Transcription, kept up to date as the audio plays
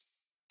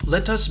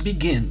Let us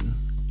begin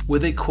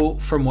with a quote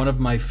from one of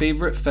my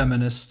favorite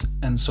feminist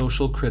and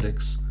social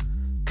critics,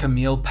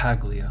 Camille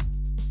Paglia.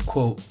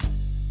 Quote,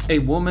 "A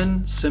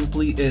woman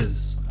simply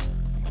is,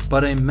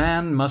 but a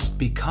man must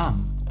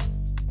become.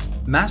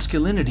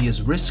 Masculinity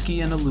is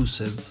risky and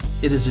elusive.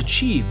 It is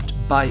achieved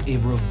by a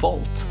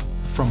revolt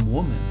from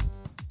woman,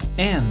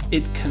 and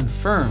it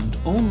confirmed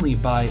only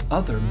by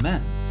other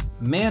men.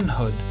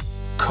 Manhood,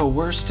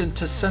 coerced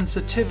into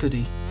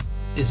sensitivity,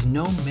 is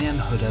no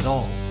manhood at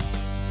all."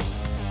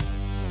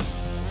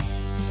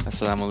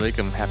 Assalamu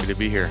alaikum, happy to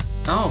be here.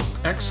 Oh,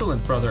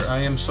 excellent, brother. I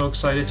am so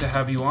excited to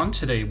have you on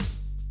today.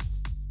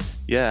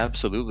 Yeah,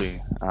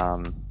 absolutely.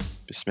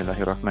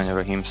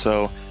 Bismillahirrahmanirrahim.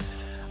 So,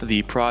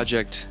 the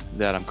project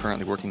that I'm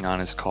currently working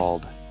on is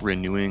called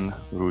Renewing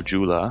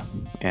Rujula.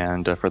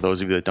 And for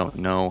those of you that don't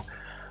know,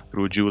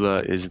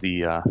 Rujula is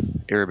the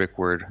Arabic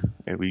word.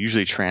 We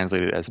usually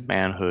translate it as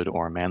manhood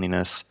or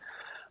manliness,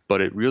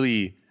 but it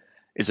really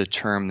is a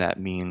term that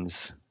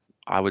means,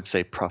 I would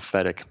say,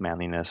 prophetic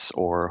manliness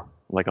or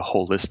like a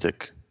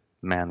holistic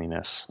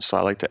manliness. So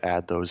I like to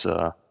add those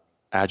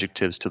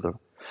adjectives to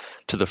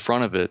the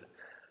front of it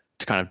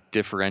to kind of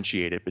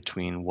differentiate it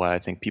between what I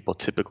think people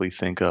typically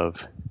think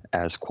of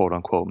as quote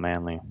unquote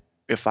manly.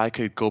 If I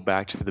could go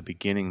back to the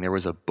beginning, there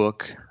was a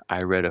book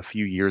I read a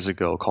few years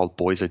ago called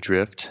Boys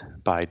Adrift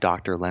by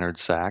Dr. Leonard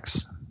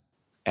Sachs.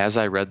 As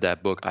I read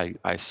that book,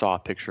 I saw a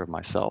picture of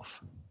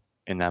myself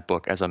in that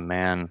book as a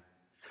man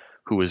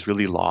who was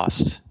really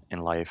lost in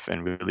life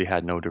and really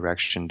had no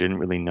direction, didn't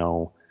really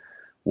know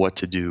what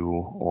to do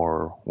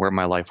or where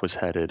my life was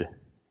headed.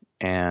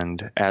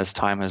 And as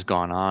time has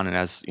gone on, and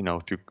as you know,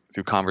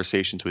 through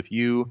conversations with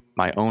you,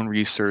 my own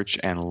research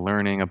and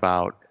learning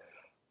about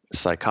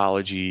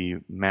psychology,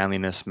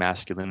 manliness,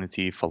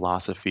 masculinity,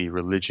 philosophy,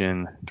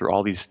 religion, through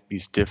all these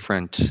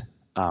different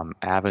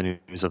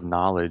avenues of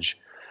knowledge,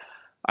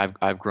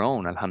 I've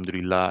grown,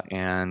 alhamdulillah.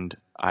 And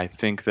I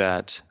think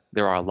that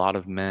there are a lot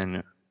of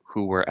men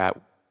who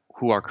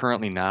are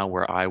currently now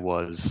where I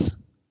was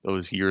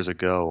those years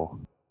ago.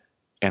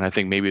 And I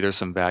think maybe there's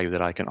some value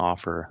that I can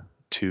offer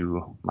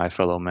to my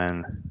fellow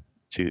men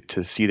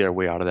to see their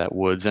way out of that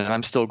woods. And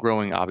I'm still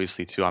growing,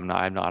 obviously, too.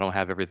 I don't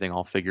have everything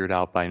all figured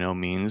out by no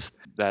means.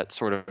 That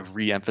sort of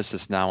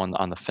re-emphasis now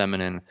on the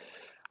feminine,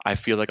 I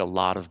feel like a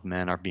lot of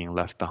men are being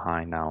left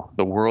behind now.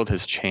 The world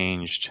has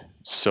changed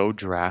so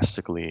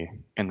drastically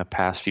in the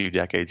past few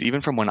decades,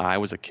 even from when I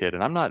was a kid.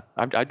 And I'm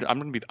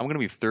going to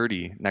be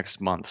 30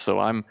 next month, so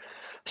I'm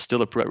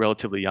still a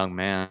relatively young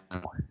man.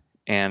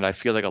 And I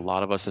feel like a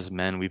lot of us as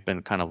men, we've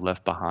been kind of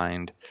left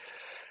behind,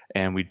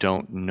 and we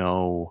don't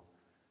know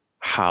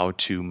how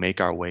to make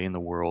our way in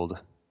the world,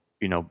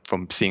 you know,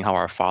 from seeing how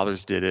our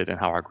fathers did it and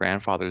how our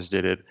grandfathers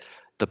did it.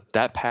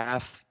 That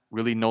path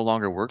really no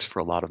longer works for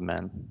a lot of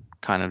men,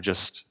 kind of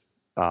just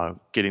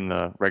getting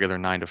the regular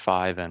 9 to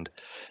 5, and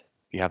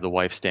you have the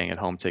wife staying at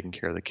home taking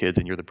care of the kids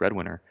and you're the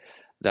breadwinner.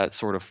 That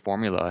sort of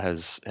formula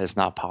has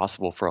not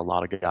possible for a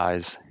lot of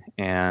guys.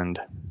 And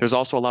there's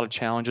also a lot of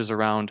challenges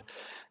around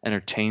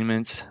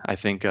entertainment. I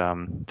think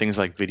things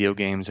like video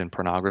games and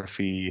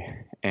pornography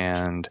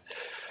and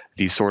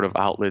these sort of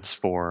outlets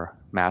for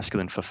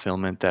masculine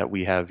fulfillment that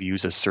we have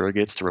used as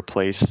surrogates to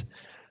replace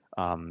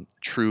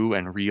true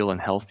and real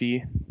and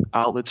healthy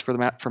outlets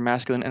for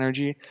masculine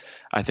energy.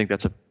 I think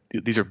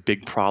these are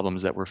big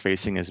problems that we're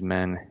facing as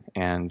men,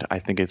 and I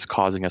think it's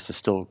causing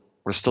us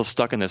we're still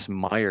stuck in this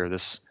mire,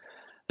 this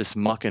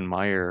muck and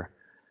mire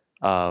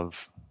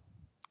of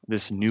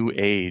this new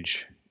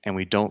age, and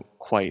we don't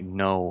quite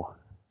know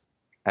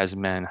as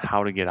men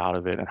how to get out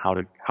of it and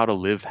how to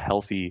live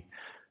healthy,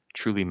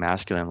 truly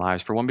masculine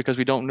lives. For one, because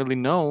we don't really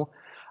know.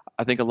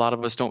 I think a lot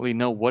of us don't really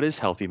know what is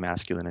healthy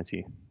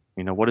masculinity.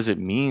 You know, what does it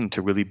mean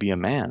to really be a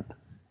man?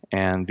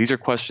 And these are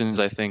questions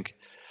I think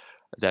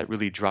that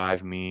really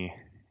drive me.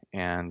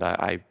 And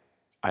I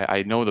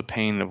know the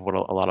pain of what a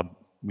lot of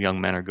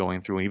young men are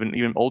going through,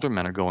 even older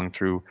men are going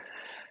through.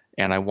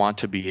 And I want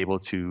to be able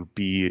to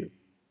be,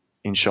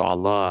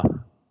 inshallah,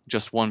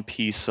 just one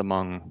piece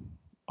among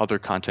other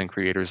content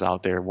creators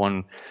out there,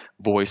 one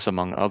voice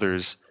among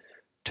others,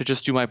 to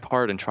just do my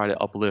part and try to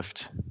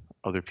uplift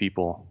other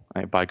people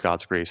by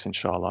God's grace,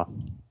 inshallah.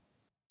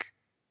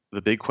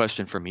 The big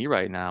question for me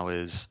right now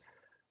is,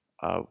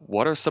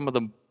 what are some of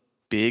the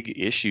big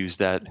issues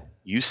that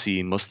you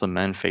see Muslim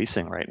men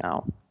facing right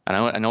now? And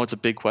I know it's a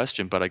big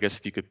question, but I guess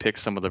if you could pick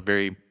some of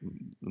the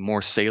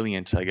more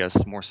salient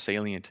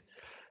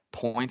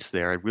points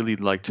there, I'd really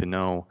like to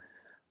know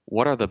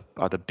what are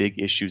the big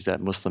issues that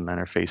Muslim men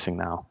are facing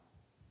now.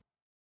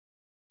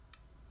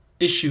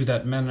 Issue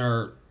that men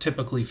are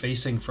typically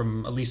facing,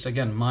 from at least,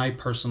 again, my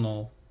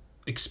personal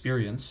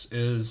experience,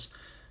 is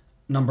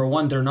number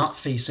one, they're not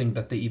facing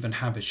that they even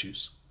have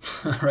issues,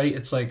 right?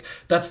 It's like,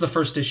 that's the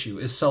first issue,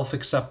 is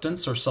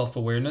self-acceptance or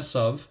self-awareness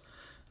of,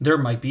 there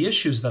might be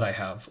issues that I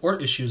have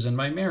or issues in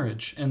my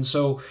marriage. And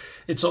so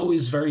it's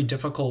always very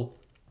difficult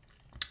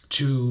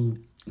to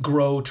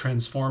grow,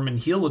 transform, and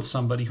heal with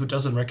somebody who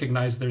doesn't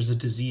recognize there's a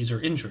disease or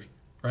injury,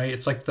 right?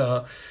 It's like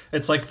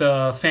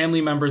the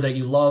family member that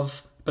you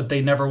love but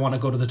they never want to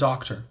go to the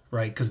doctor,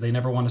 right? Because they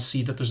never want to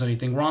see that there's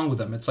anything wrong with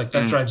them. It's like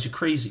that drives you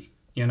crazy,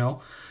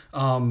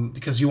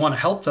 because you want to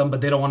help them,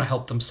 but they don't want to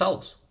help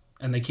themselves.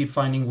 And they keep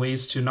finding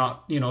ways to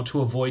not,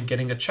 to avoid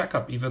getting a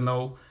checkup, even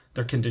though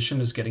their condition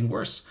is getting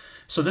worse.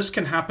 So this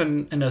can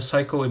happen in a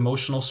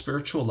psycho-emotional,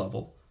 spiritual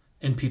level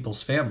in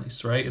people's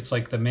families, right? It's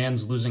like the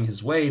man's losing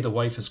his way, the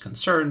wife is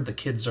concerned, the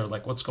kids are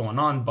like, what's going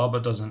on? Baba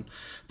doesn't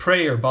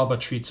pray, or Baba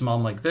treats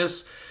mom like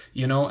this,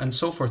 and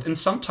so forth. And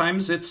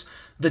sometimes it's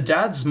the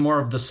dad's more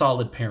of the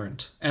solid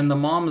parent, and the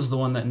mom is the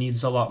one that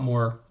needs a lot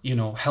more,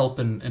 help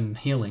and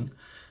healing.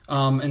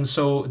 And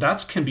so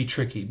that can be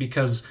tricky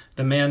because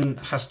the man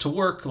has to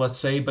work, let's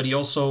say, but he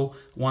also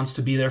wants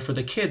to be there for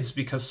the kids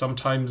because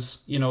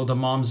sometimes, the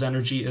mom's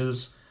energy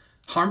is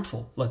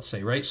harmful, let's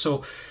say, right?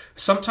 So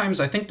sometimes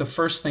I think the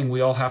first thing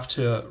we all have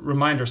to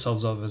remind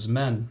ourselves of as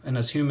men and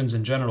as humans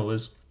in general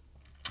is,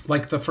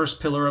 like the first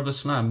pillar of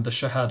Islam, the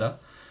Shahada,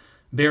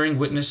 bearing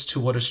witness to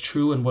what is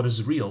true and what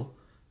is real,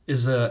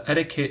 is a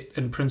etiquette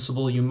and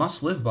principle you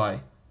must live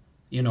by,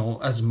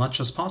 as much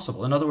as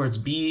possible. In other words,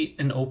 be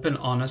an open,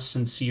 honest,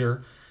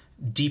 sincere,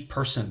 deep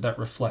person that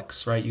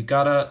reflects, right? You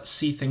gotta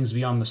see things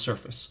beyond the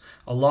surface.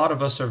 A lot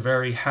of us are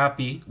very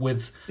happy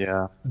with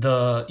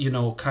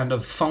the, kind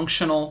of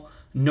functional,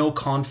 no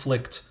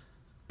conflict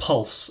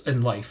pulse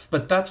in life,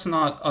 but that's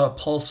not a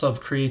pulse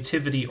of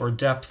creativity or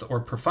depth or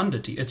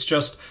profundity. It's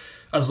just,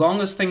 as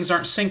long as things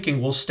aren't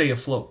sinking, we'll stay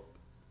afloat.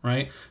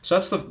 Right, so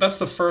that's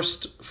the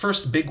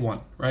first big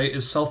one, right?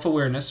 Is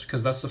self-awareness,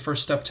 because that's the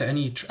first step to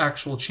any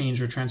actual change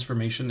or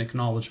transformation,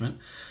 acknowledgement.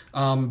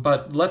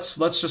 But let's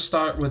just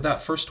start with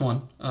that first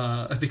one,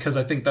 because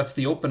I think that's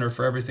the opener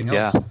for everything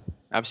else. Yeah,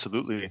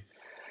 absolutely.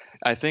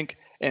 I think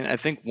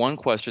one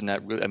question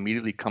that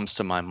immediately comes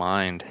to my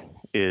mind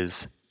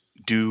is: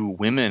 do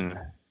women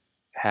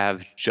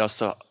have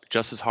just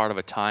as hard of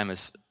a time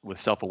with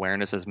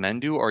self-awareness as men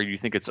do, or do you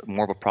think it's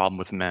more of a problem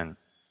with men?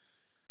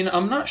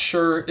 I'm not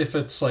sure if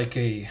it's like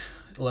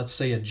let's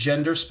say a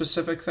gender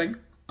specific thing,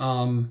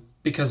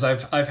 because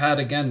I've had,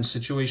 again,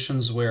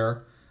 situations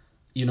where,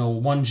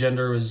 one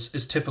gender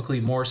is typically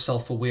more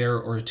self-aware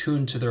or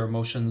attuned to their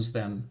emotions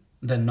than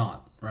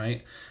not,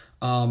 right?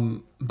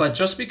 But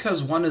just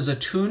because one is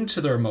attuned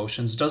to their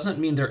emotions doesn't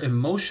mean their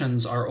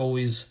emotions are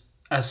always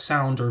as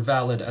sound or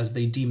valid as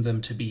they deem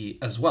them to be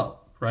as well.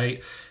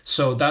 Right.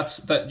 So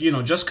just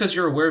because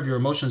you're aware of your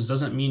emotions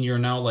doesn't mean you're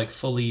now like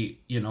fully,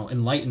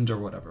 enlightened or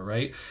whatever.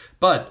 Right.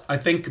 But I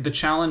think the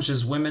challenge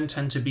is women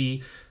tend to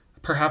be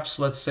perhaps,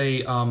 let's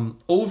say,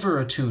 over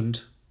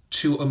attuned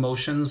to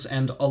emotions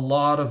and a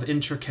lot of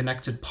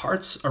interconnected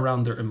parts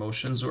around their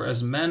emotions,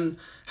 whereas men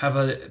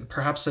have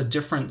perhaps a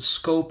different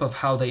scope of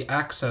how they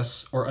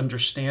access or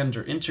understand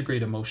or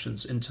integrate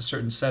emotions into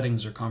certain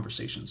settings or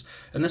conversations.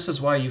 And this is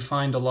why you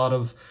find a lot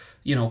of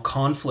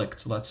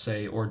conflict, let's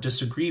say, or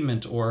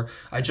disagreement, or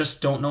I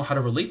just don't know how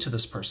to relate to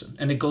this person.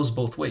 And it goes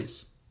both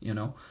ways,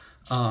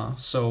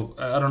 So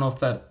I don't know if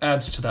that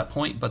adds to that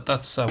point, but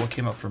that's what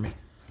came up for me.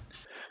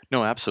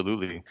 No,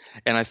 absolutely.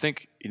 And I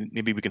think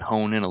maybe we can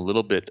hone in a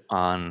little bit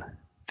on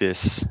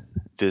this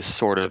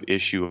sort of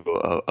issue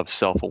of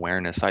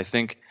self-awareness. I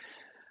think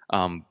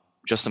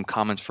just some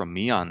comments from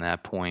me on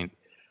that point.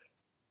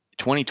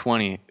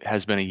 2020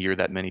 has been a year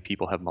that many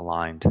people have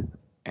maligned,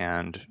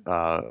 and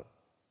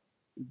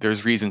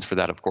there's reasons for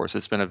that, of course.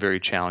 It's been a very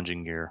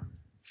challenging year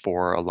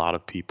for a lot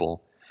of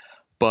people.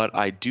 But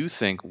I do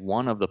think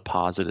one of the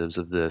positives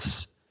of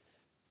this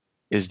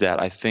is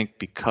that I think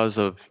because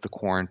of the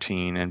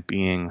quarantine and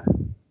being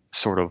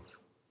sort of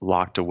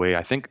locked away,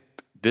 I think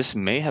this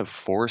may have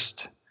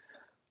forced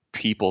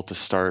people to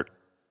start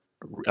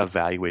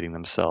evaluating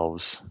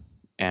themselves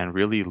and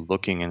really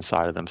looking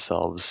inside of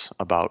themselves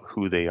about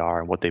who they are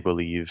and what they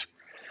believe.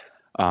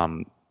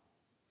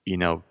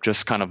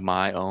 Just kind of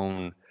my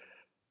own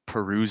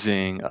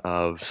perusing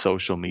of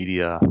social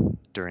media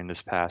during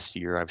this past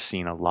year, I've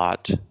seen a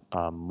lot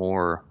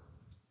more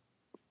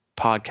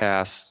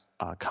podcasts,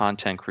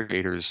 content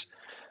creators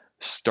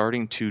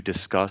starting to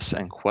discuss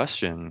and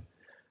question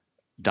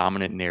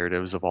dominant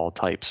narratives of all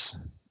types.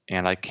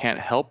 And I can't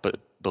help but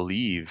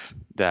believe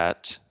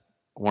that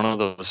one of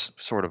those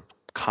sort of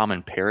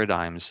common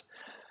paradigms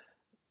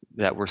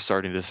that we're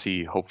starting to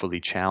see hopefully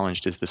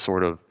challenged is the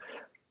sort of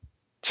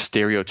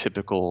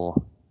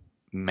stereotypical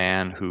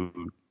man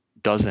who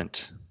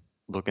doesn't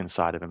look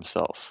inside of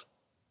himself,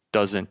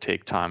 doesn't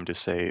take time to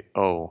say,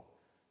 oh,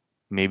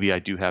 maybe I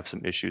do have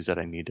some issues that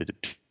I needed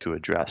to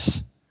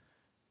address.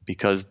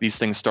 Because these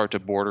things start to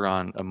border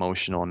on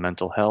emotional and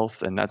mental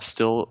health, and that's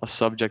still a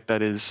subject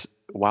that is,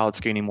 while it's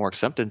gaining more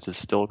acceptance, is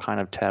still kind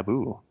of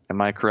taboo.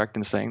 Am I correct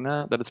in saying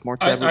that it's more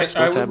taboo?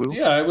 Taboo?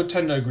 Yeah, I would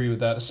tend to agree with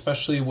that,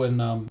 especially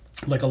when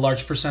like a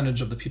large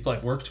percentage of the people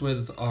I've worked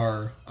with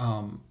are,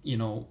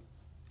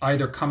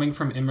 either coming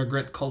from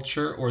immigrant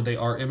culture or they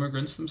are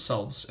immigrants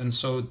themselves. And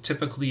so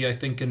typically, I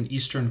think in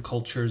Eastern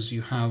cultures,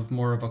 you have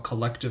more of a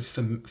collective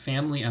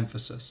family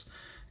emphasis,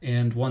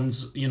 and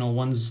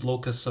one's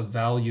locus of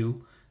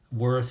value,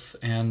 worth,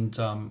 and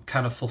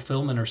kind of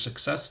fulfillment or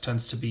success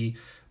tends to be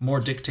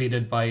more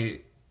dictated by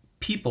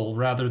people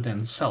rather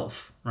than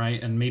self,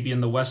 right? And maybe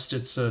in the West,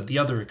 it's the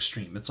other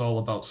extreme. It's all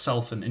about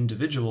self and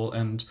individual,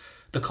 and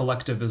the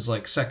collective is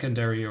like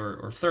secondary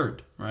or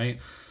third, right?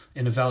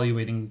 In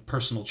evaluating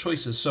personal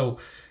choices. So,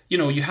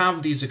 you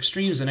have these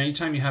extremes, and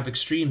anytime you have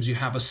extremes, you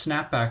have a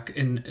snapback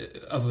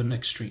of an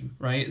extreme,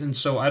 right? And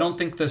so I don't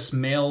think this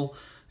male,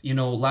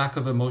 lack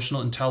of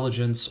emotional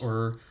intelligence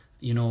or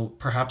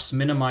perhaps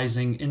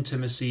minimizing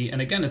intimacy.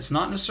 And again, it's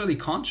not necessarily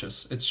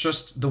conscious. It's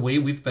just the way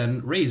we've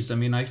been raised. I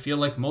mean, I feel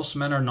like most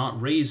men are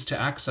not raised to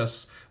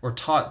access or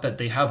taught that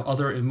they have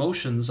other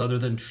emotions other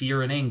than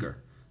fear and anger,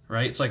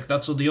 right? It's like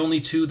that's the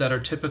only two that are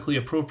typically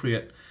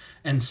appropriate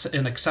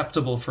and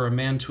acceptable for a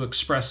man to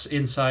express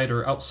inside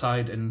or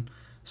outside in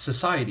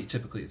society.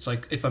 Typically, it's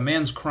like if a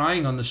man's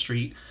crying on the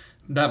street,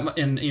 that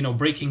and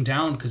breaking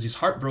down because he's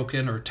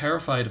heartbroken or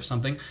terrified of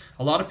something,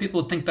 a lot of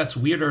people think that's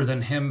weirder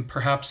than him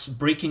perhaps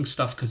breaking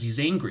stuff because he's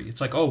angry.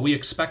 It's like, oh, we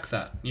expect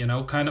that,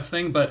 kind of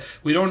thing, but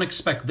we don't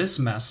expect this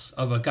mess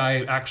of a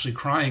guy actually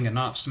crying and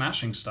not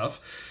smashing stuff.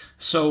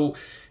 So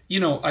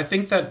I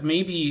think that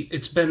maybe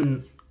it's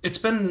been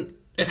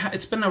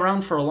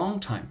around for a long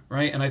time,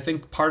 right? And I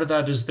think part of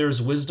that is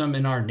there's wisdom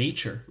in our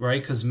nature,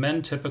 right? Because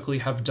men typically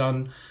have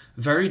done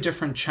very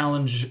different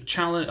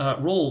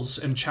roles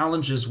and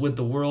challenges with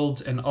the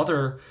world and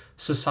other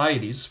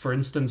societies. For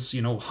instance,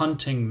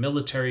 hunting,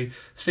 military,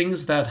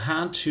 things that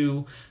had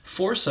to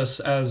force us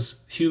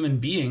as human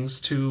beings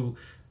to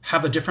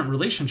have a different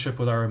relationship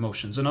with our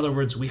emotions. In other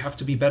words, we have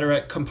to be better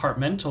at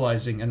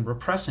compartmentalizing and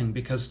repressing,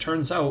 because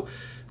turns out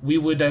we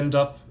would end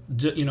up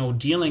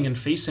dealing and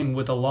facing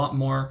with a lot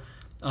more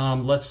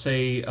let's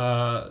say,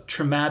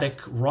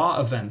 traumatic raw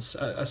events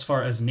as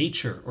far as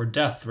nature or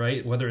death,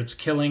 right? Whether it's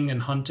killing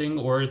and hunting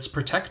or it's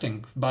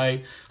protecting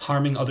by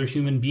harming other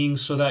human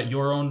beings so that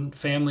your own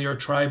family or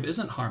tribe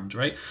isn't harmed,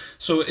 right?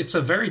 So it's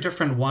a very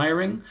different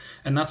wiring.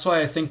 And that's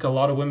why I think a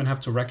lot of women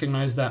have to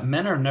recognize that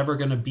men are never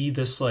going to be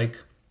this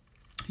like,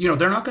 they're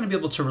not going to be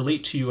able to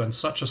relate to you on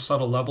such a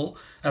subtle level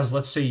as,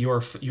 let's say, your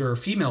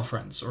female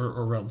friends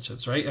or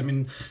relatives, right? I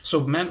mean, so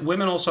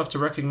women also have to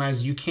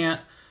recognize you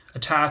can't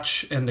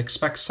attach and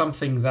expect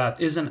something that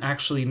isn't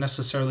actually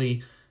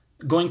necessarily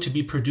going to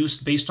be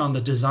produced based on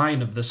the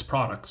design of this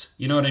product.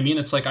 You know what I mean?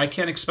 It's like I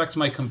can't expect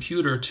my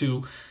computer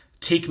to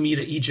take me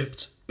to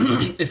Egypt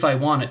if I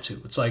want it to.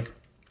 It's like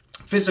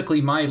physically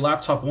my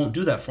laptop won't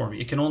do that for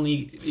me. It can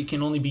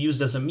only be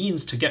used as a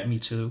means to get me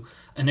to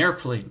an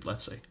airplane,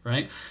 let's say,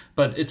 right?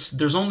 But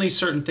there's only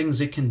certain things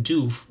it can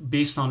do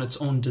based on its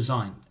own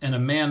design. And a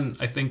man,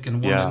 I think,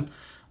 and woman,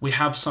 we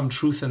have some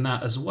truth in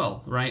that as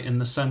well, right? In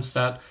the sense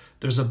that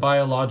there's a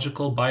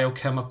biological,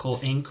 biochemical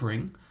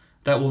anchoring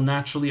that will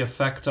naturally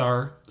affect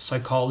our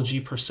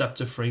psychology,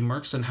 perceptive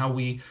frameworks, and how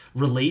we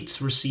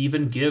relate, receive,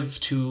 and give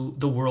to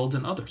the world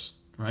and others,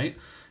 right?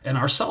 And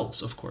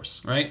ourselves, of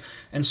course, right?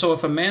 And so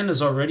if a man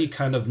is already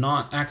kind of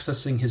not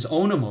accessing his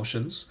own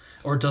emotions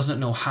or doesn't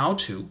know how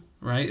to,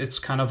 right? It's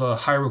kind of a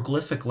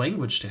hieroglyphic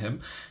language to him.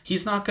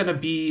 He's not going to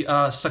be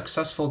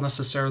successful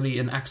necessarily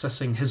in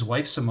accessing his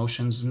wife's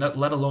emotions,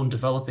 let alone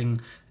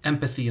developing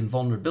empathy and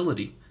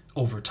vulnerability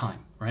over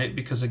time, right?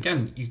 Because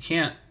again, you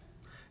can't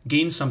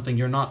gain something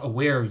you're not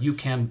aware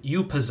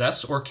you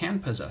possess or can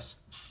possess,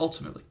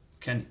 ultimately,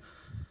 can you?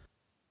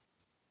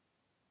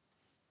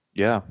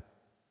 Yeah.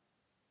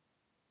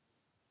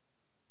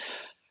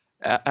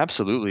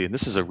 Absolutely. And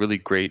this is a really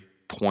great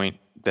point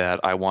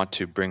that I want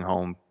to bring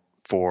home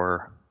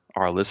for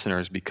our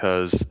listeners,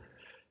 because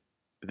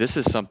this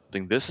is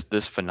something, this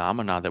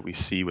phenomena that we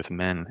see with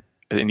men,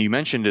 and you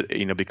mentioned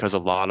it, because a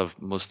lot of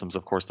Muslims,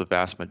 of course, the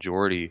vast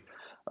majority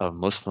of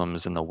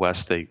Muslims in the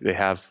West, they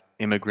have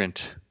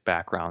immigrant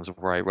backgrounds,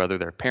 right? Whether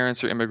their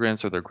parents are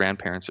immigrants or their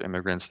grandparents are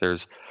immigrants,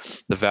 there's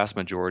the vast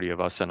majority of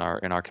us in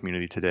our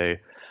community today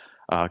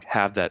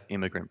have that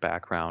immigrant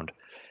background.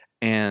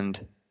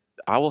 And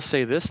I will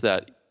say this,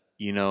 that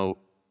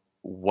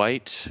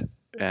white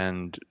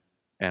and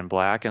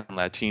Black and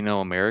Latino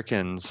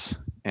Americans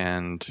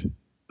and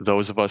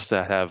those of us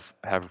that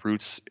have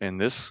roots in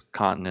this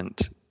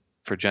continent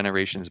for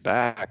generations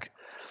back,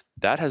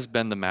 that has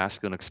been the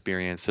masculine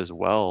experience as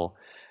well.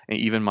 And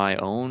even my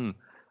own,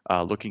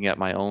 looking at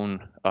my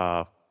own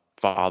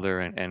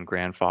father and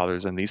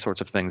grandfathers and these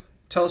sorts of things.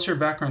 Tell us your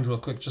background real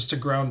quick, just to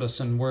ground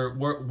us in where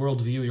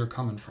worldview you're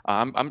coming from.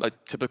 I'm a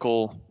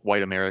typical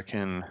white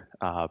American,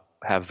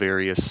 have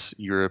various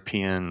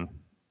European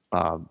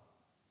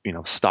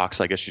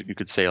stocks, I guess you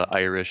could say,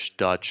 Irish,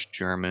 Dutch,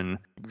 German,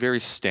 very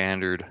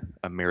standard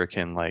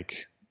American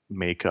like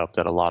makeup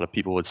that a lot of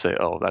people would say,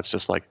 oh, that's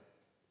just like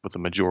with the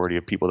majority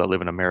of people that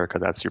live in America,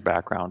 that's your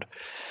background.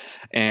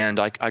 And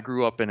I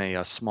grew up in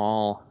a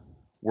small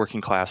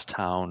working class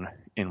town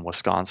in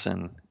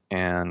Wisconsin,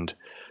 and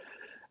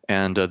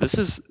this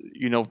is,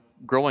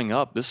 growing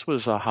up, this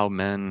was how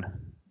men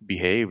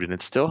behaved, and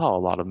it's still how a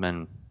lot of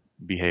men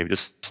behave.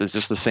 It's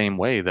just the same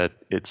way that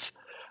it's.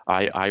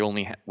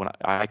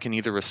 I can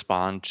either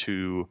respond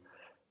to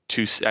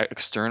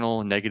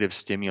external negative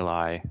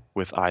stimuli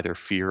with either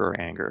fear or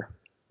anger,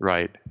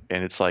 right?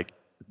 And it's like,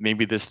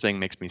 maybe this thing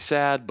makes me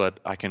sad, but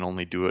I can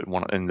only do it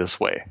in this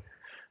way.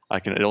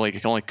 It can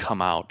only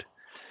come out.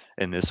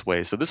 in this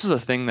way. So this is a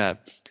thing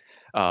that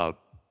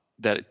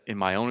that in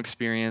my own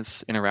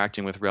experience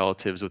interacting with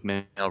relatives, with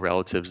male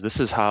relatives, this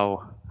is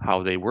how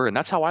they were, and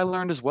that's how I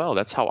learned as well.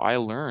 That's how I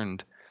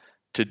learned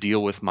to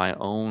deal with my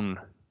own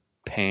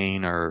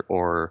pain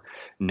or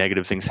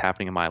negative things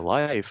happening in my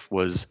life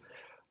was,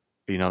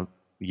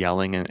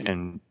 yelling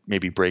and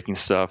maybe breaking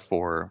stuff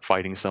or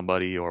fighting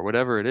somebody or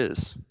whatever it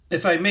is.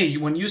 If I may,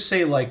 when you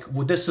say like,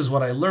 well, this is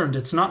what I learned,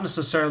 it's not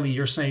necessarily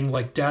you're saying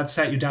like dad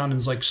sat you down and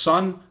is like,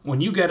 son,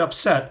 when you get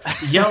upset,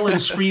 yell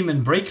and scream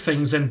and break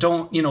things and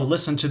don't,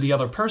 listen to the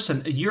other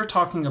person. You're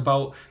talking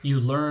about you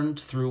learned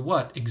through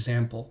what?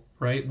 Example.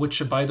 Right?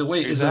 Which, by the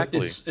way,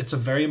 exactly. it's a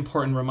very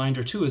important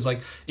reminder, too, is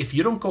like, if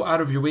you don't go out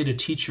of your way to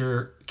teach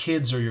your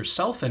kids or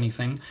yourself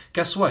anything,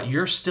 guess what?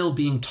 You're still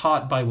being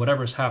taught by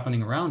whatever's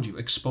happening around you.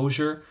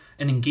 Exposure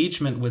and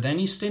engagement with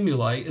any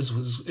stimuli is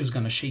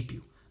going to shape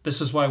you.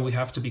 This is why we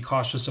have to be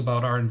cautious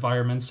about our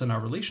environments and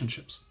our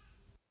relationships.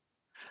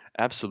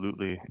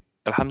 Absolutely.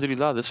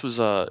 Alhamdulillah, this was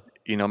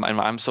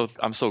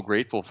I'm so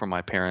grateful for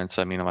my parents.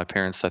 I mean, my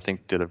parents, I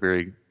think, did a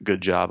very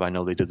good job. I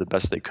know they did the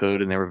best they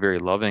could, and they were very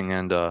loving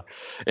and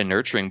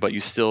nurturing. But you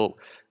still,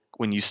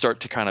 when you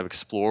start to kind of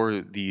explore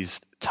these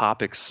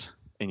topics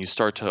and you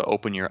start to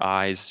open your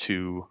eyes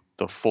to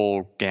the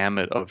full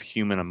gamut of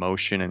human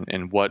emotion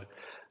and what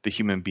the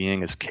human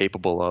being is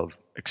capable of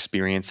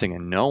experiencing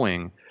and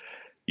knowing,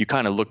 you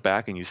kind of look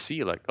back and you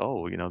see like,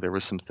 oh, there were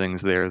some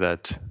things there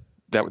that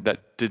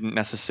didn't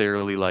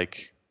necessarily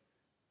like.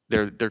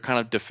 They're kind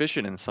of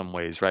deficient in some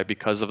ways, right?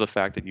 Because of the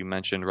fact that you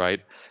mentioned, right,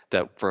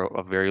 that for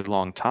a very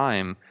long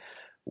time,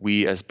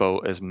 we as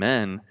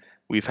men,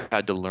 we've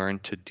had to learn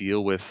to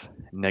deal with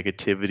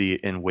negativity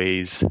in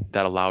ways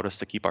that allowed us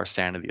to keep our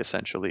sanity,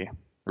 essentially,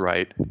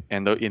 right?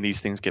 And these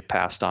things get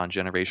passed on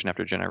generation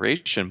after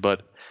generation.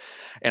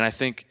 And I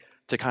think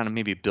to kind of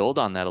maybe build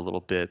on that a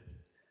little bit,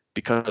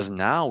 because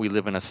now we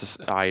live in a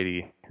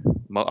society,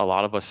 a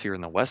lot of us here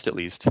in the West at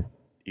least,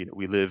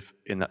 we live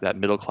in that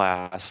middle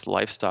class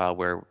lifestyle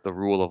where the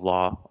rule of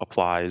law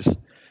applies.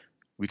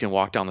 We can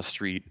walk down the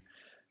street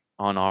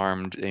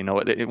unarmed.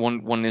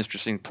 One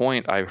interesting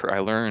point I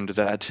learned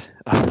that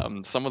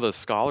some of the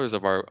scholars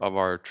of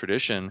our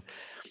tradition,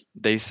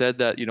 they said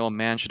that a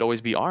man should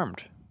always be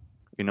armed.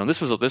 This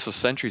was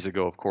centuries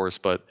ago, of course,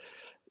 but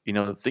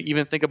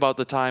even think about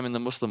the time in the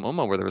Muslim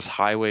Ummah where there was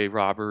highway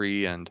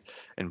robbery and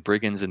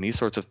brigands and these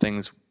sorts of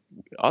things.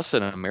 Us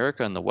in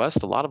America and the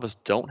West, a lot of us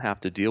don't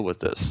have to deal with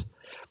this.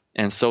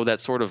 And so that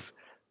sort of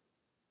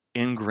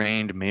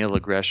ingrained male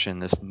aggression,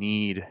 this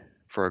need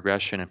for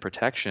aggression and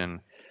protection,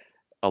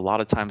 a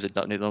lot of times it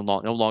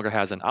no longer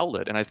has an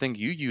outlet. And I think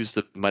you used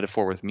the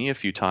metaphor with me a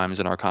few times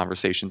in our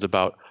conversations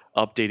about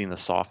updating the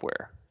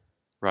software,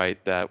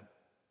 right? That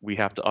we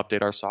have to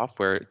update our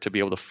software to be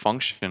able to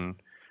function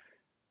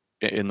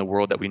in the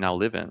world that we now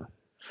live in.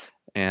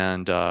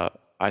 And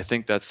I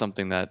think that's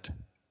something that,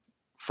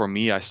 for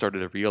me, I started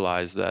to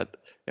realize that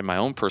in my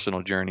own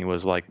personal journey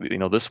was like,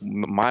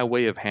 my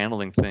way of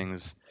handling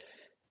things,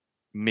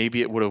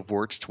 maybe it would have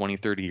worked 20,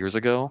 30 years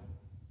ago,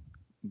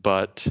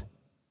 but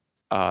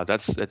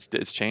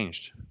it's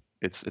changed.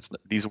 It's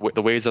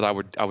the ways that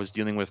I was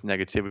dealing with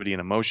negativity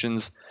and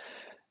emotions,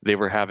 they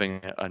were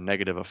having a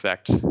negative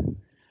effect,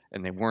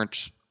 and they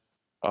weren't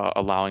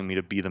allowing me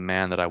to be the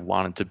man that I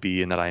wanted to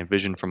be and that I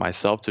envisioned for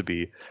myself to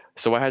be.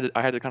 So I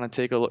had to kind of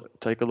take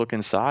a look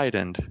inside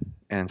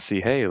and see,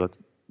 hey,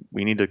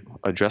 we need to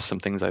address some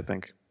things, I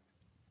think.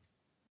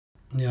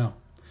 Yeah.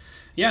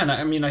 And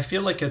I mean, I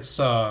feel like it's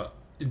that,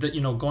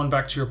 going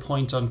back to your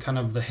point on kind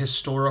of the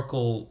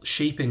historical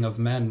shaping of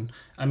men.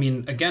 I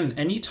mean, again,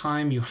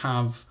 anytime you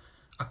have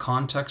a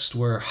context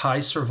where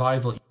high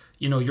survival,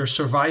 your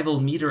survival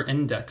meter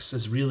index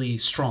is really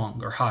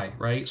strong or high,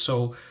 right?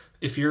 So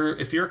if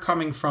you're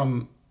coming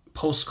from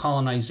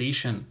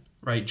post-colonization,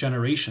 right,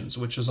 generations,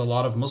 which is a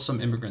lot of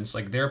Muslim immigrants,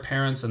 like their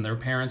parents and their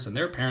parents and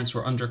their parents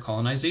were under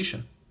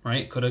colonization,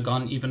 right? Could have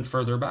gone even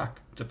further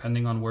back,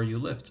 depending on where you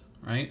lived,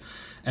 right?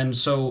 And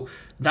so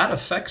that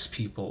affects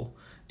people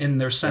in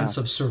their sense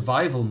of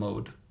survival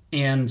mode.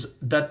 And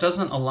that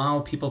doesn't allow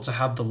people to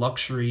have the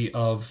luxury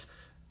of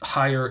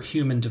higher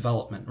human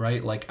development,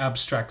 right? Like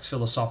abstract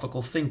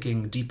philosophical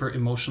thinking, deeper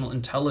emotional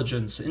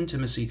intelligence,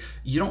 intimacy.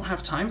 You don't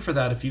have time for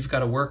that if you've got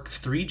to work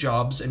 3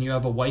 jobs and you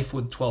have a wife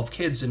with 12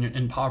 kids and you're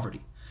in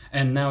poverty.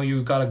 And now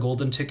you've got a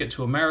golden ticket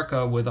to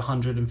America with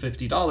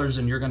 $150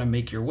 and you're going to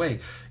make your way.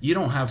 You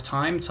don't have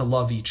time to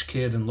love each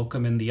kid and look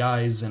them in the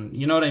eyes. And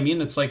you know what I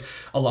mean? It's like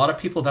a lot of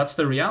people, that's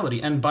their reality.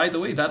 And by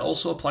the way, that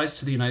also applies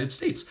to the United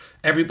States.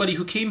 Everybody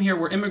who came here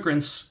were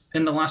immigrants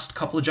in the last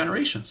couple of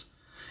generations,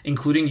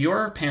 including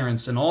your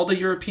parents and all the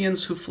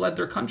Europeans who fled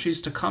their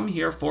countries to come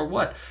here for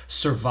what?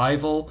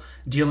 Survival,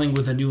 dealing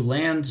with a new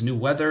land, new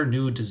weather,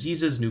 new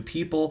diseases, new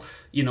people,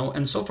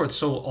 and so forth.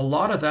 So a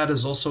lot of that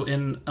is also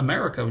in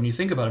America. When you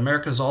think about it,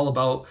 America is all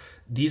about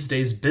these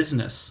days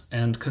business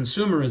and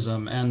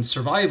consumerism and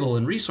survival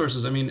and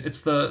resources. I mean,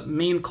 it's the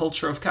main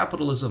culture of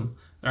capitalism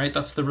right?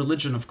 That's the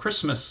religion of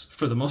Christmas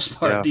for the most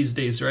part Yeah. these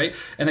days, right?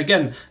 And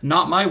again,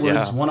 not my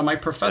words. Yeah. One of my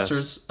Yes.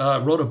 professors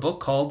wrote a book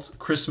called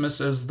Christmas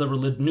as the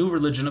New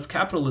Religion of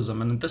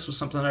Capitalism. And this was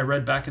something that I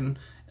read back in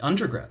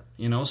undergrad,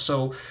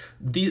 so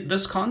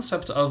this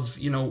concept of,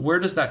 where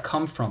does that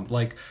come from?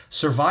 Like,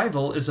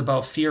 survival is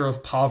about fear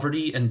of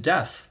poverty and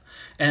death.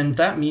 And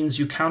that means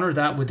you counter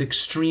that with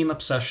extreme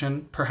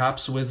obsession,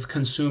 perhaps with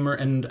consumer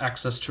and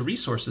access to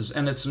resources.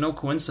 And it's no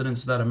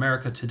coincidence that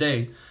America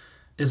today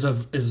is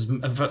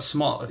a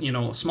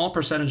small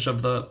percentage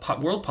of the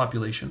world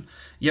population.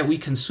 Yet we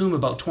consume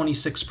about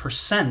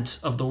 26%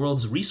 of the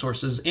world's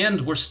resources,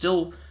 and we're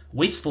still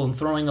wasteful and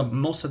throwing up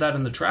most of that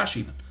in the trash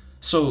even.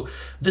 So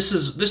this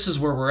is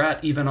where we're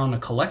at, even on a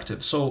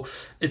collective. So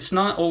it's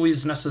not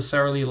always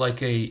necessarily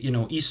like a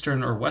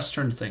Eastern or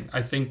Western thing.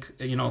 I think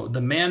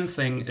the man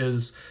thing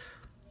is,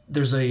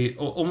 there's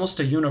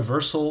almost a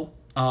universal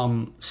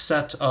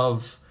set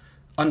of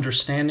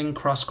understanding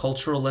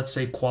cross-cultural, let's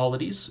say,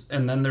 qualities,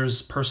 and then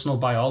there's personal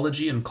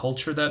biology and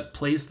culture that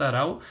plays that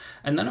out,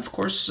 and then of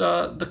course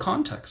the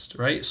context,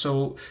 right?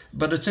 So,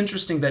 but it's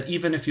interesting that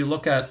even if you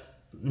look at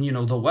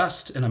the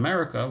West in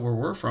America, where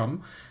we're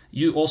from,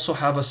 you also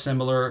have a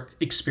similar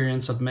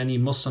experience of many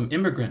Muslim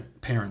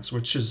immigrant parents,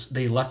 which is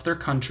they left their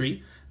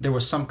country. There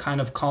was some kind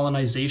of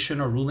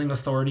colonization or ruling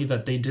authority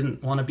that they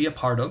didn't want to be a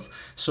part of,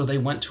 so they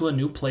went to a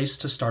new place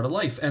to start a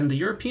life. And the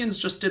Europeans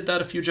just did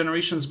that a few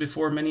generations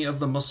before many of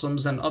the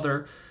Muslims and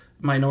other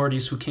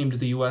minorities who came to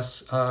the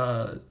U.S.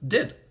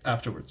 Did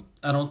afterwards.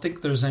 I don't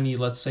think there's any,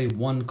 let's say,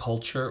 one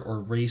culture or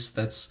race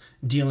that's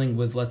dealing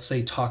with, let's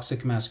say,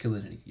 toxic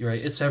masculinity,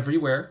 right? It's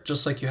everywhere,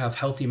 just like you have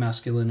healthy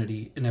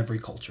masculinity in every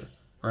culture.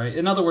 Right.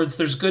 In other words,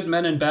 there's good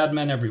men and bad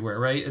men everywhere,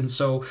 right? And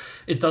so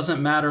it doesn't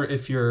matter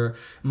if you're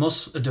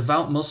a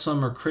devout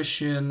Muslim or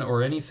Christian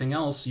or anything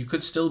else. You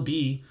could still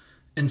be,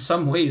 in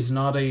some ways,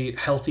 not a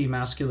healthy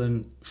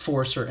masculine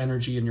force or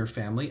energy in your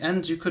family,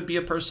 and you could be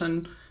a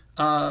person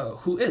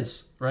who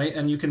is, right?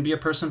 And you can be a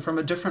person from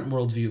a different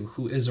worldview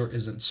who is or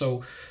isn't.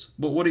 So,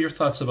 but what are your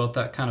thoughts about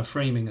that kind of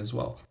framing as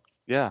well?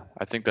 Yeah,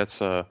 I think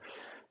that's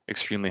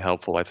extremely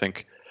helpful. I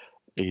think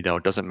it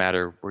doesn't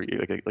matter where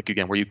you, like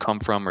again, where you come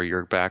from or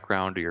your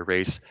background or your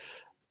race.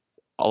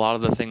 A lot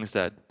of the things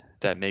that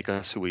make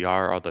us who we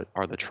are the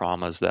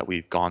traumas that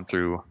we've gone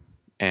through,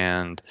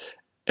 and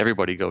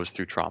everybody goes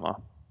through trauma.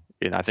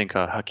 And I think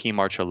Hakeem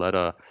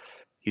Archuleta,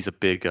 he's a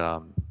big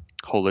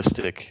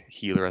holistic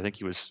healer. I think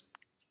he was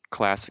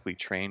classically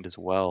trained as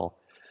well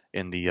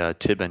in the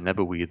Tib and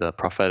Nabawi, the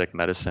prophetic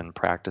medicine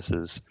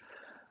practices.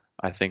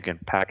 I think in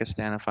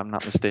Pakistan, if I'm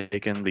not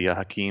mistaken, the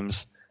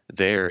Hakims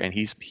there, and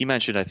he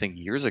mentioned, I think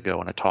years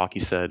ago in a talk, he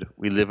said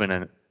we live in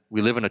a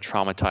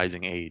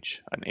traumatizing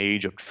age, an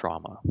age of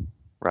trauma,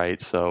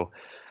 right? So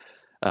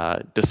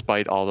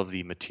despite all of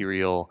the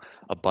material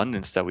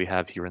abundance that we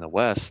have here in the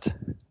West,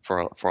 for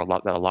a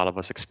lot of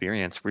us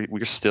experience,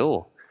 we're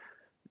still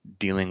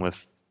dealing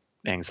with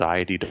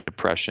anxiety,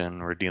 depression,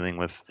 we're dealing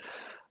with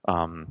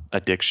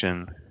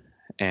addiction,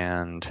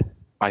 and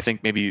I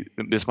think maybe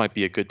this might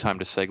be a good time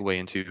to segue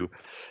into,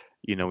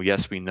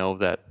 yes, we know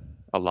that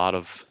a lot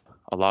of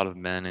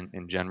men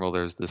in general,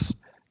 there's this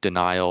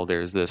denial,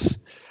 there's this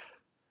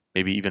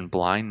maybe even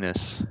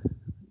blindness,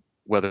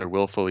 whether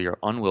willfully or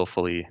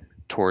unwillfully,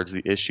 towards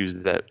the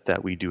issues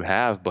that we do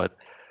have. But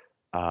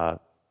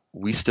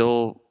we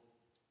still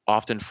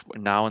often,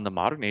 now in the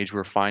modern age,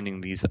 we're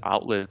finding these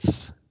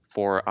outlets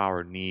for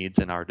our needs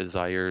and our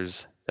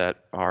desires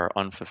that are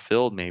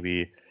unfulfilled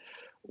maybe,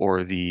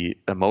 or the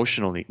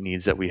emotional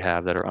needs that we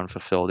have that are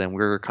unfulfilled, and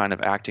we're kind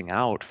of acting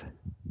out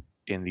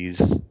in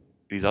these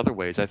other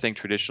ways. I think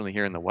traditionally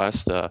here in the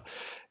West,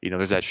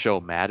 there's that show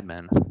Mad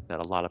Men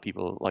that a lot of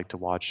people like to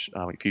watch.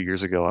 A few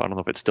years ago, I don't know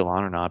if it's still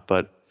on or not,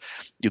 but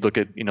you look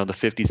at the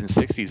 50s and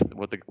 60s,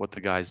 what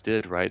the guys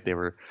did, right? They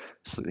were,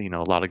 a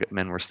lot of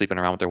men were sleeping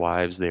around with their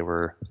wives. They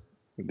were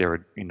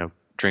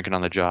drinking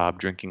on the job,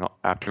 drinking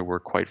after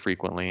work quite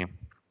frequently.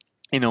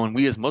 And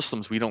we as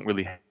Muslims, we don't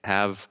really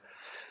have,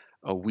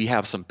 we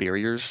have some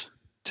barriers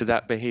to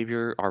that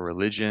behavior. Our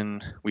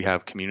religion, we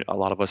have a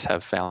lot of us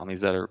have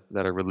families that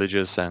are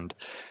religious, and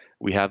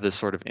we have this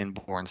sort of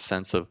inborn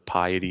sense of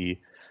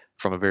piety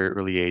from a very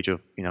early age of,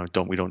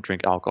 we don't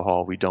drink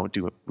alcohol, we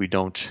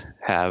don't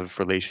have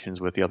relations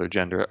with the other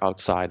gender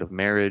outside of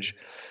marriage.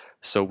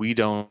 So we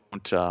don't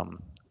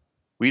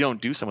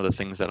do some of the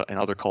things that in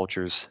other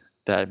cultures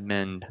that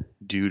men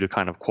do to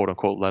kind of quote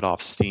unquote let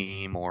off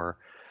steam, or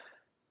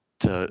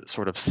to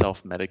sort of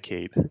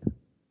self-medicate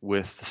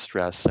with the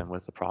stress and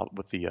with the problem,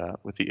 with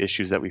the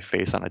issues that we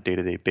face on a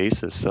day-to-day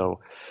basis.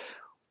 So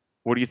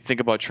what do you think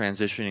about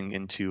transitioning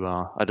into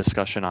a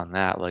discussion on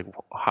that? Like,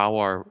 how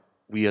are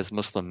we as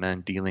Muslim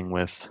men dealing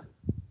with,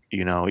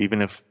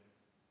 even if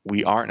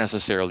we aren't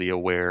necessarily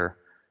aware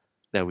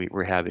that we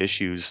have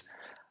issues,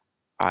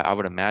 I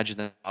would imagine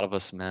that a lot of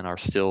us men are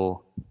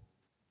still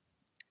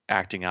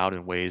acting out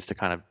in ways to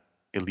kind of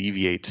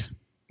alleviate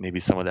maybe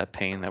some of that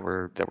pain that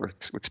we're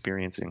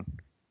experiencing.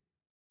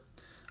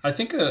 I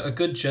think a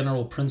good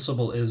general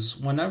principle is,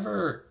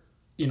 whenever,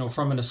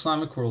 from an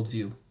Islamic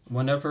worldview,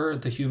 whenever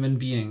the human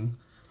being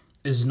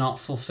is not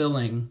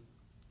fulfilling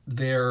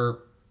their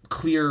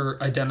clear,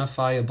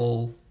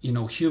 identifiable,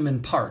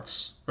 human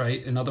parts,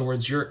 right? In other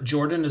words,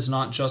 Jordan is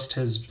not just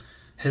his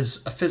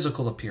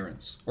physical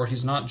appearance, or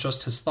he's not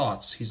just his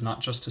thoughts, he's not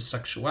just his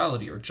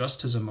sexuality, or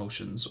just his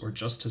emotions, or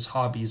just his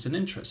hobbies and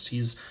interests.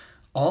 He's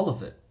all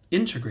of it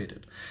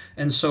integrated.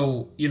 And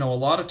so, a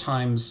lot of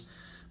times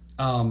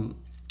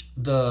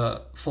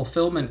the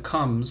fulfillment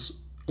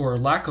comes, or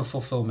lack of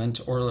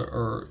fulfillment,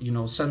 or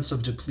sense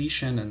of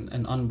depletion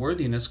and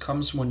unworthiness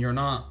comes when you're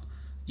not,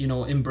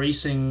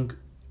 embracing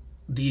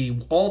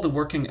all the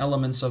working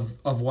elements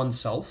of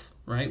oneself,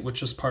 right?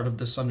 Which is part of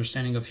this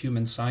understanding of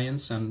human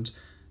science and,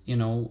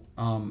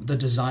 the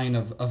design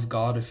of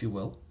God, if you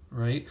will,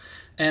 right?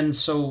 And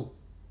so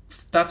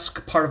that's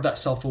part of that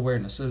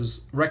self-awareness,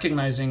 is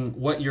recognizing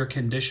what your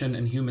condition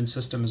and human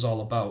system is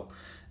all about.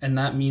 And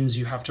that means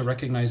you have to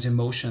recognize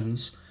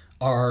emotions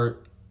are,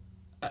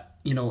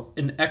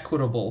 an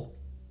equitable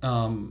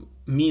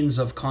means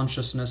of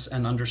consciousness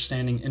and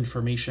understanding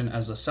information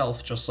as a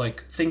self, just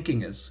like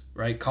thinking is,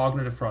 right?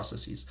 Cognitive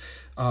processes.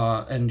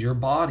 And your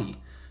body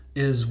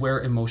is where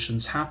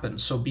emotions happen.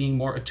 So being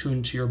more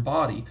attuned to your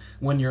body.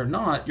 When you're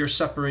not, you're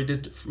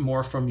separated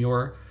more from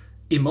your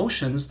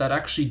emotions that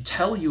actually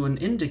tell you and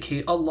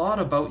indicate a lot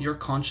about your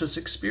conscious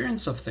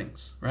experience of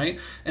things, right?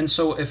 And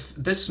so if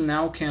this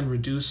now can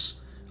reduce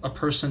a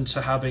person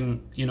to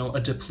having, a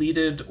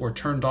depleted or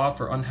turned off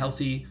or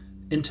unhealthy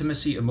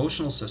intimacy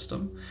emotional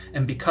system,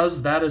 and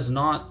because that is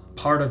not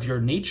part of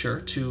your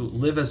nature to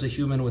live as a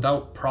human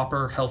without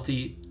proper,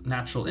 healthy,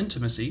 natural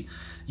intimacy,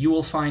 you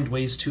will find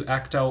ways to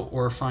act out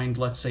or find,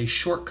 let's say,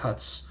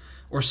 shortcuts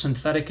or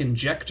synthetic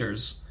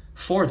injectors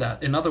for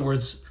that. In other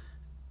words,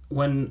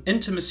 when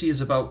intimacy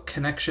is about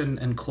connection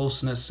and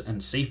closeness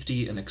and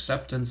safety and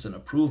acceptance and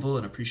approval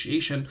and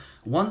appreciation,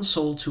 one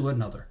soul to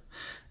another.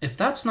 If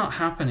that's not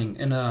happening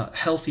in a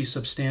healthy,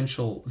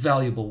 substantial,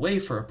 valuable way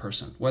for a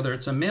person, whether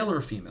it's a male or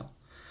a female,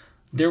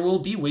 there will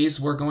be ways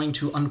we're going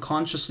to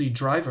unconsciously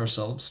drive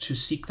ourselves to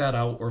seek that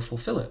out or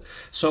fulfill it.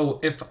 So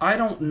if I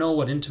don't know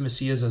what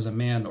intimacy is as a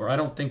man, or I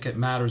don't think it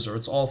matters, or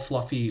it's all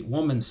fluffy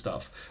woman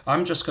stuff,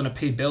 I'm just going to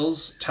pay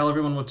bills, tell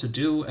everyone what to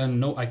do, and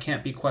no, I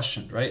can't be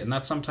questioned, right? And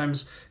that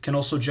sometimes can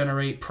also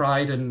generate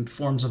pride and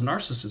forms of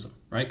narcissism,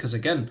 right? Because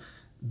again,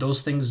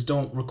 those things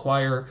don't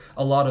require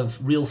a lot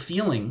of real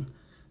feeling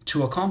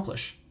to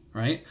accomplish,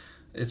 right?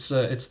 It's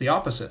the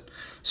opposite.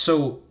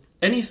 So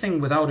anything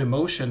without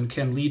emotion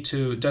can lead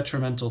to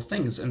detrimental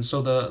things. And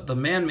so the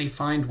man may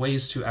find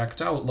ways to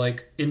act out,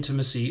 like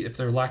intimacy. If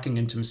they're lacking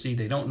intimacy,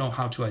 they don't know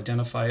how to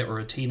identify it or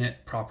attain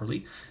it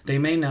properly. They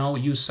may now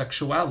use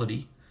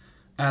sexuality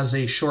as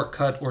a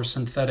shortcut or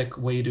synthetic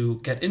way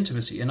to get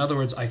intimacy. In other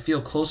words, I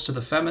feel close to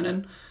the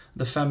feminine.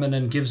 The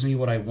feminine gives me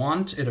what I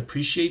want. It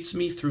appreciates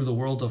me through the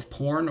world of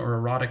porn or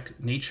erotic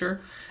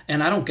nature.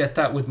 And I don't get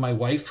that with my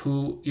wife,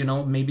 who,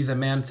 maybe the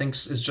man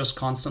thinks is just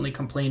constantly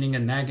complaining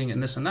and nagging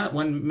and this and that,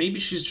 when maybe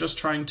she's just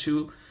trying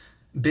to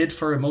bid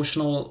for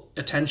emotional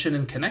attention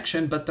and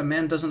connection, but the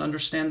man doesn't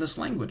understand this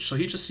language. So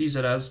he just sees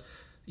it as,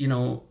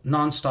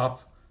 nonstop,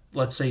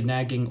 let's say,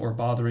 nagging or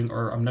bothering,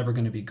 or I'm never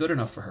going to be good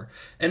enough for her.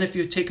 And if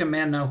you take a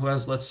man now who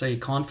has, let's say,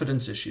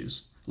 confidence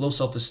issues, low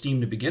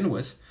self-esteem to begin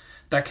with,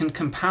 that can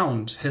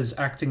compound his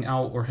acting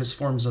out or his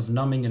forms of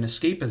numbing and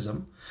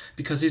escapism,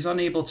 because he's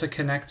unable to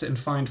connect and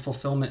find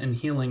fulfillment and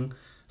healing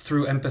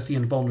through empathy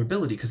and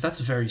vulnerability, because that's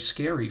very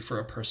scary for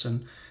a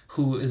person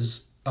who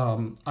is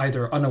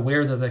either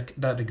unaware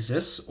that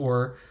exists,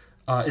 or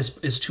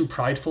is too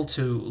prideful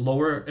to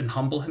lower and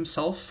humble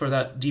himself for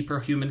that deeper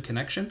human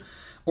connection.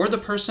 Or the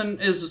person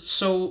is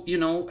so,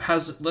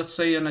 has, let's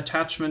say, an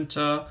attachment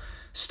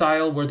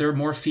style where they're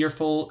more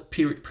fearful,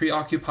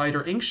 preoccupied,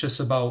 or anxious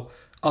about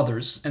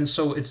others, and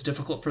so it's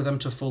difficult for them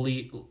to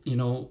fully,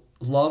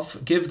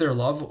 give their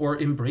love or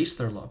embrace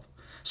their love.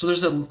 So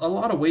there's a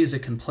lot of ways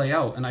it can play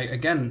out. And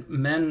again,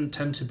 men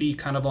tend to be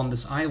kind of on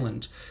this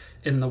island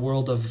in the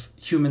world of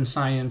human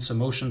science,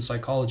 emotion,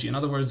 psychology. In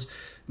other words,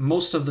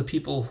 most of the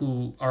people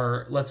who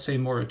are, let's say,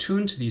 more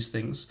attuned to these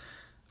things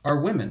are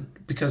women,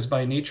 because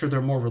by nature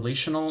they're more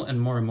relational and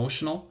more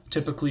emotional,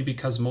 typically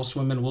because most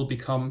women will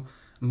become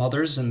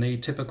mothers, and they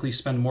typically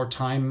spend more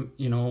time,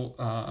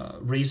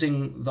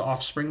 raising the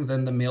offspring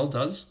than the male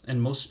does in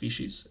most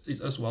species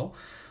as well.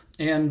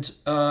 And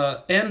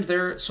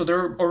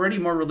they're already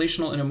more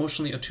relational and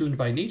emotionally attuned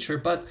by nature.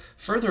 But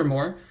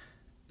furthermore,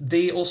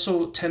 they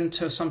also tend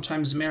to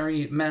sometimes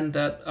marry men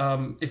that,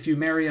 if you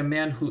marry a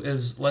man who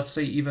is, let's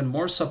say, even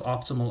more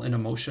suboptimal in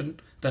emotion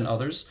than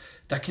others,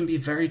 that can be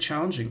very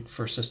challenging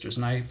for sisters.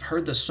 And I've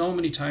heard this so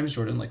many times,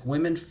 Jordan, like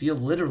women feel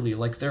literally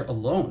like they're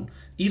alone,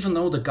 even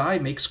though the guy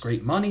makes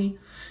great money.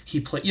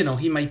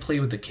 He might play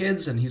with the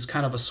kids and he's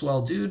kind of a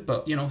swell dude,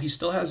 but, he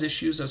still has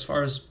issues as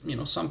far as,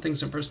 some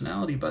things in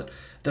personality. But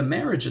the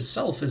marriage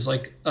itself is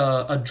like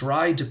a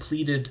dry,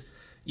 depleted,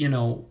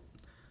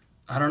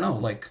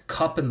 like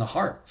cup in the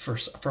heart for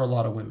a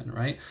lot of women,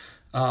 right?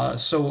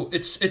 So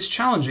it's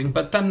challenging,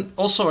 but then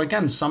also,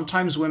 again,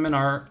 sometimes women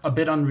are a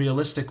bit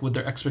unrealistic with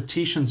their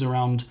expectations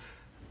around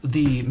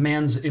the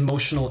man's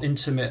emotional,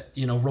 intimate,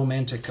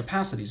 romantic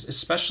capacities,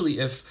 especially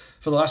if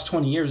for the last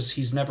 20 years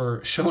he's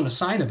never shown a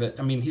sign of it.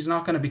 I mean, he's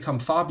not going to become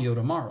Fabio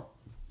tomorrow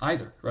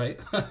either, right?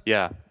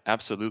 Yeah,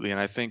 absolutely. And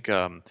I think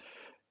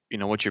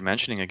what you're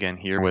mentioning again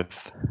here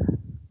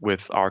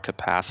with our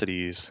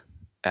capacities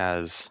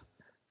as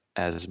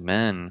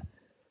men,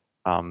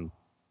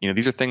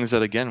 these are things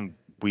that again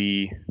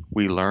we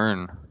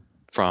learn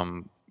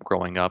from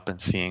growing up and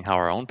seeing how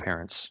our own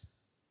parents,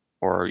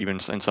 or even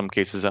in some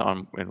cases, in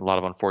a lot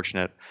of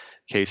unfortunate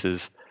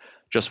cases,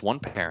 just one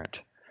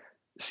parent,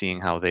 seeing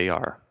how they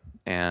are,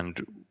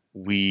 and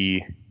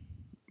we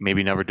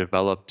maybe never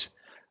developed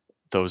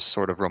those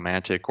sort of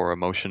romantic or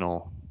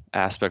emotional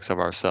aspects of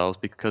ourselves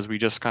because we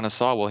just kind of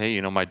saw, well, hey,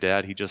 my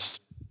dad, he just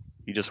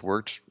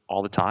worked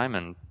all the time,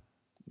 and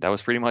that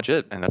was pretty much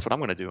it, and that's what I'm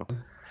going to do.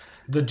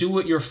 The do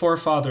what your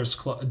forefathers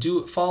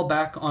fall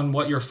back on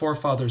what your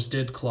forefathers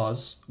did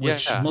clause,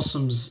 which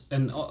Muslims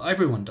and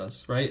everyone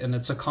does, right? And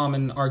it's a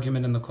common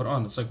argument in the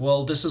Quran. It's like,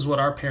 well, this is what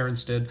our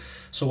parents did,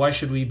 so why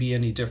should we be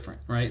any different,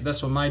 right?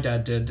 That's what my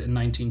dad did in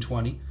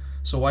 1920,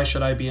 so why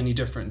should I be any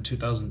different in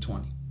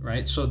 2020,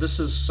 right? So this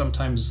is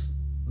sometimes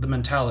the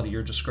mentality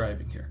you're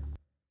describing here.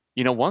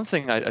 One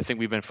thing I think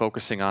we've been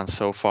focusing on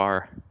so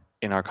far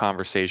in our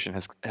conversation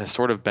has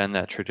sort of been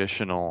that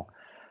traditional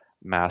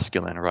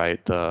masculine, right?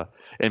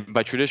 And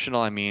by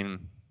traditional, I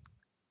mean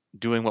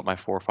doing what my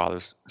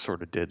forefathers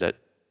sort of did. That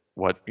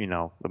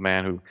the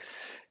man who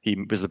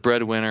he was the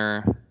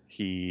breadwinner,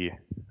 he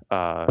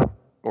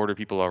ordered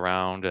people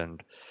around,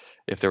 and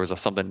if there was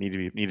something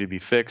needed to be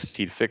fixed,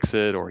 he'd fix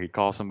it, or he'd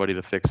call somebody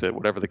to fix it,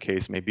 whatever the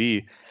case may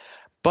be.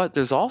 But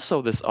there's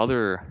also this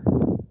other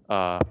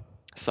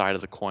side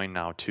of the coin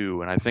now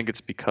too, and I think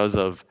it's because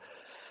of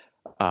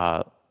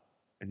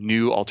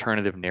new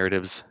alternative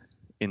narratives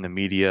in the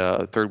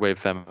media, third wave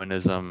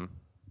feminism,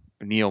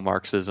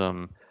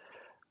 neo-Marxism,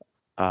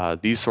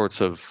 these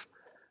sorts of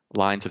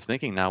lines of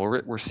thinking. Now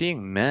we're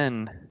seeing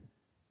men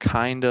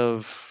kind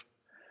of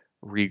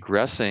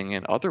regressing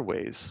in other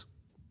ways,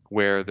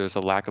 where there's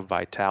a lack of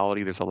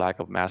vitality, there's a lack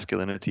of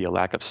masculinity, a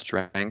lack of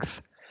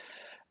strength.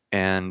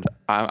 And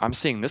I'm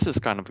seeing this is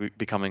kind of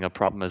becoming a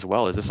problem as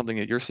well. Is this something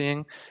that you're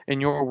seeing in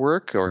your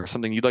work, or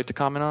something you'd like to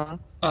comment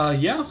on?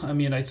 Yeah, I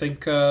mean, I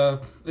think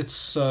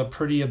it's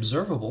pretty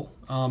observable.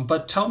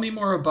 But tell me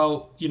more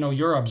about,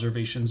 your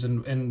observations.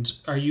 And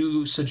are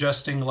you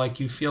suggesting like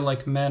you feel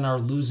like men are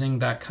losing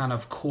that kind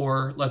of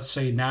core, let's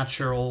say,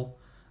 natural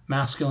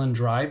masculine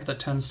drive that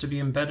tends to be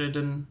embedded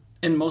in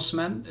most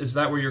men? Is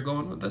that where you're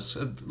going with this?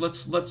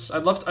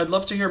 I'd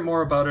love to hear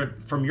more about it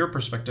from your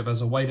perspective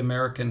as a white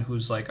American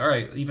who's like, all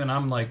right, even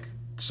I'm like,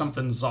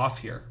 something's off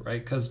here,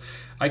 right? Because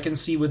I can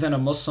see within a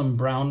Muslim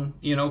brown,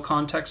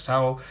 context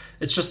how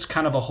it's just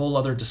kind of a whole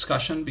other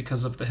discussion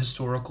because of the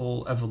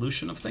historical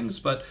evolution of things.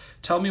 But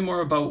tell me more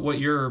about what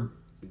you're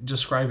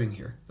describing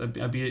here.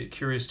 I'd be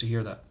curious to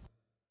hear that.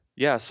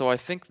 Yeah, so I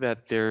think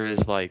that there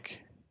is like,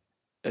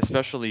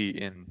 especially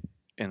in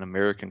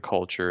American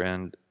culture,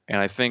 and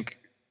I think,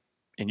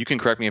 and you can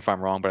correct me if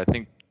I'm wrong, but I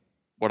think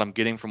what I'm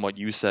getting from what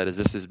you said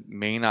is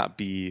may not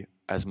be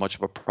as much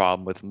of a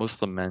problem with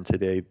Muslim men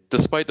today,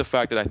 despite the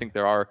fact that I think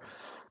there are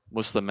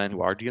Muslim men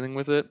who are dealing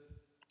with it.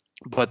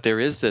 But there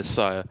is this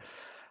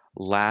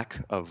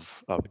lack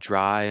of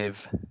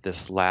drive,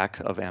 this lack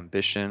of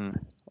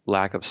ambition,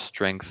 lack of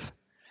strength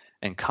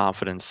and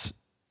confidence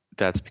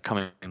that's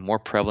becoming more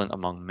prevalent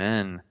among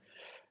men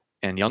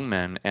and young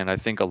men. And I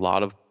think a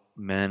lot of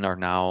men are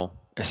now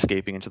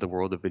escaping into the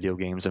world of video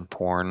games and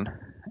porn,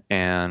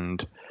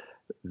 and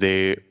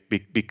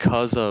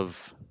because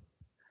of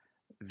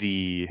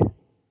the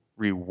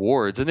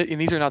rewards, and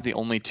these are not the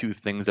only two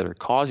things that are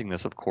causing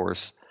this, of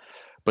course,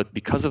 but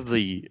because of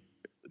the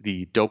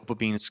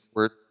dopamine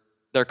squirts,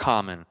 they're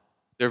common.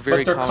 They're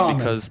very common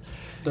because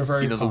they're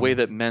very common. The way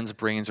that men's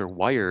brains are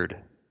wired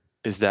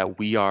is that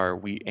we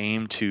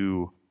aim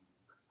to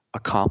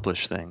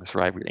accomplish things,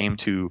 right? We aim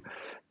to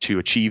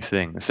achieve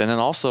things. And then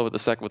also with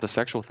the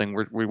sexual thing,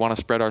 we want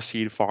to spread our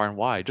seed far and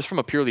wide, just from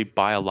a purely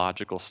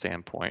biological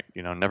standpoint,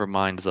 never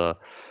mind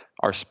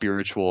our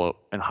spiritual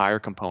and higher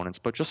components,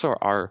 but just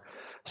our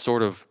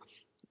sort of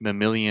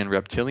mammalian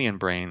reptilian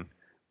brain,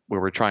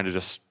 where we're trying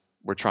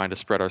to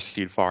spread our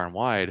seed far and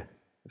wide.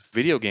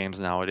 Video games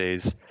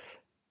nowadays,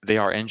 they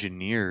are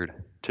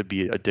engineered to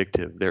be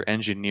addictive. They're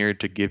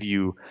engineered to give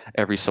you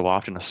every so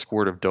often a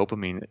squirt of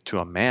dopamine to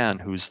a man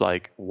who's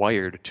like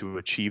wired to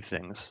achieve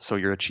things. So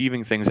you're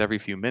achieving things every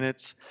few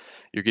minutes.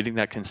 You're getting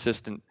that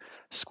consistent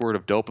squirt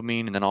of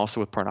dopamine. And then also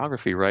with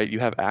pornography, right? You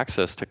have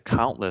access to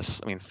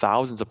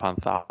thousands upon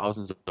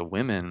thousands of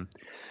women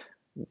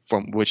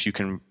from which you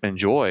can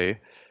enjoy.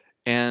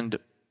 And,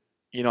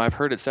 I've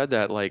heard it said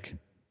that like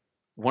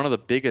one of the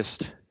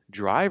biggest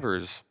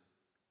drivers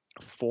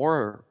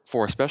for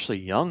especially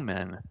young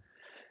men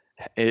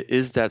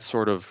is that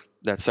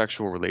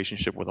sexual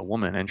relationship with a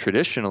woman. And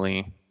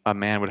traditionally, a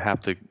man would have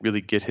to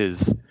really get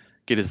his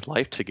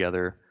life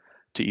together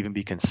to even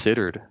be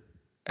considered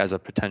as a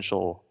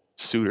potential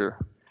suitor.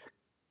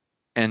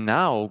 And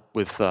now Oh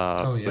with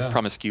yeah.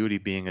 promiscuity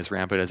being as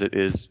rampant as it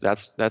is,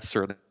 that's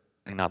certainly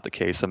not the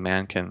case. A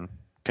man can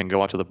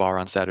go out to the bar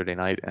on Saturday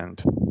night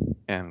and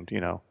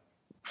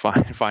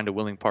find a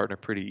willing partner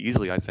pretty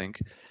easily, I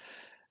think.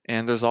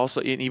 And there's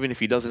also, and even if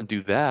he doesn't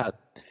do that,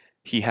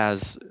 he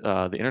has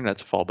the internet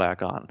to fall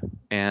back on.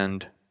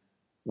 And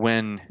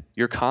when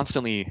your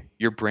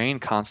brain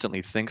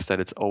constantly thinks that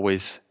it's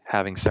always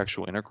having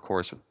sexual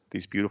intercourse with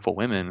these beautiful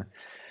women,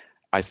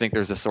 I think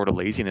there's a sort of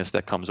laziness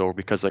that comes over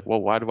because, like,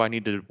 well, why do I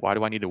need to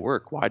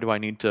work? Why do I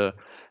need to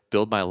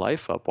build my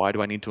life up? Why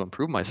do I need to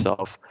improve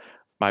myself?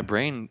 My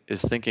brain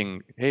is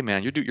thinking, hey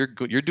man,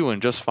 you're doing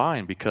just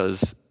fine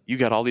because you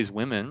got all these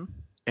women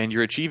and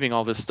you're achieving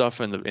all this stuff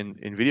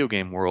in video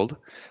game world.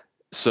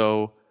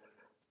 So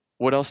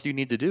what else do you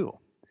need to do?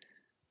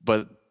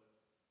 But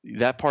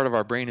that part of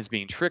our brain is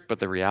being tricked, but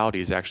the reality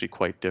is actually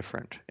quite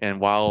different. And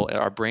while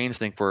our brains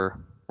think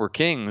we're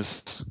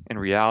kings, in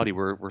reality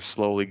we're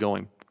slowly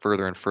going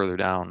further and further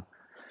down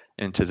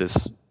into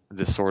this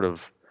sort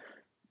of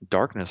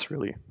darkness,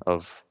 really,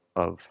 of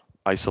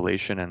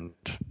isolation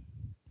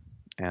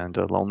and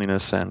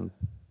loneliness and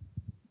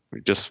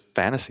just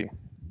fantasy.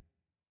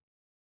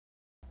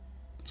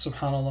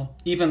 SubhanAllah.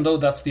 Even though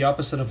that's the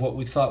opposite of what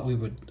we thought we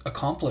would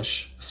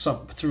accomplish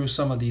through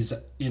some of these,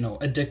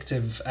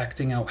 addictive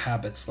acting out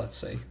habits, let's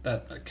say,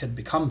 that could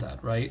become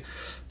that, right?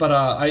 But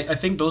I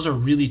think those are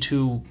really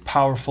two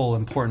powerful,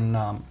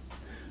 important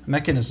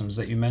mechanisms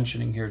that you're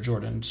mentioning here,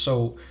 Jordan.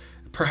 So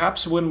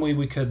perhaps when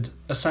we could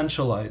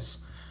essentialize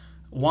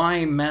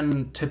why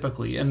men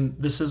typically, and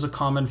this is a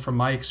common from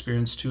my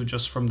experience too,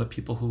 just from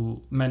the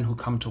men who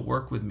come to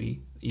work with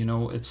me,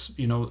 it's,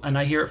 and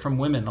I hear it from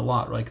women a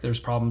lot, like there's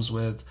problems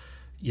with,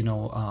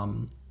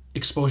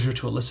 exposure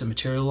to illicit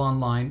material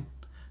online,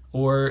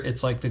 or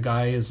it's like the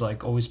guy is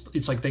like always,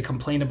 it's like they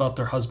complain about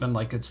their husband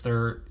like it's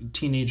their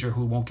teenager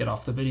who won't get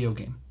off the video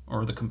game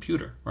or the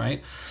computer,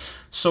 right?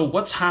 So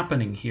what's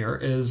happening here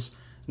is,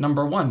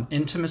 number one,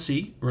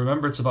 intimacy.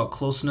 Remember, it's about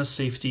closeness,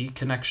 safety,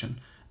 connection.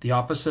 The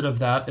opposite of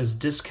that is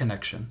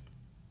disconnection,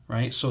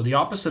 right? So the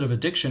opposite of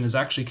addiction is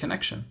actually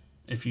connection,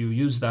 if you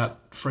use that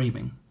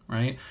framing,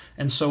 right?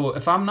 And so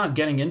if I'm not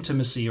getting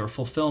intimacy or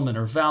fulfillment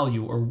or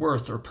value or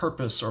worth or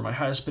purpose, or my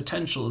highest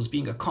potential is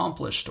being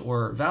accomplished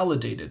or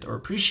validated or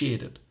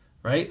appreciated,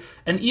 right?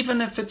 And even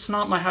if it's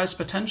not my highest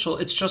potential,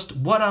 it's just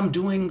what I'm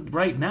doing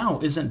right now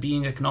isn't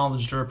being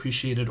acknowledged or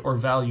appreciated or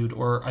valued,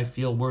 or I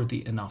feel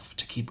worthy enough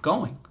to keep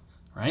going,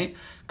 right?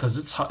 Because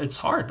it's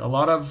hard. A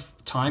lot of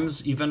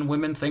times, even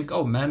women think,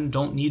 oh, men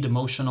don't need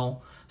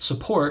emotional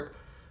support,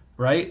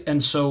 right?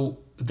 And so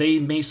they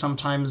may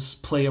sometimes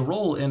play a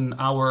role in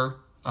our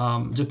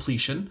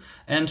depletion.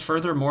 And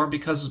furthermore,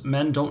 because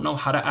men don't know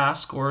how to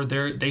ask, or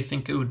they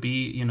think it would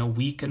be,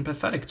 weak and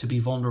pathetic to be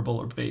vulnerable,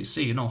 or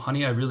say,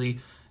 honey, I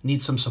really need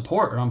some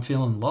support, or I'm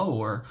feeling low,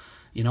 or,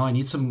 I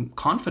need some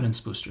confidence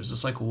boosters.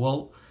 It's like,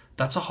 well,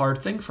 that's a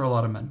hard thing for a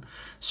lot of men.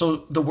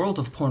 So the world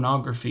of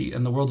pornography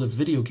and the world of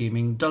video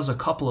gaming does a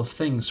couple of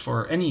things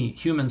for any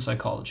human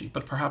psychology,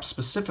 but perhaps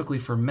specifically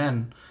for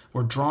men,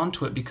 we're drawn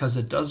to it because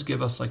it does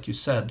give us, like you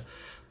said,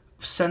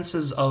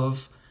 senses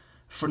of,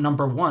 for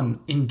number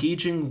one,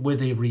 engaging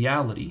with a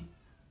reality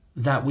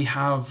that we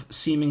have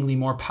seemingly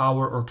more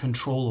power or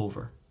control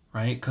over,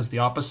 right? Because the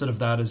opposite of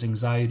that is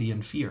anxiety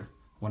and fear.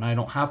 When I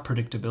don't have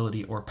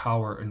predictability or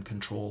power and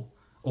control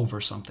over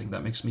something,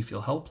 that makes me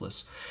feel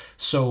helpless.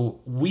 So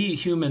we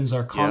humans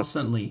are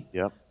constantly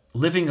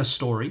living a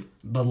story,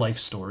 the life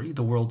story,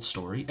 the world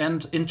story,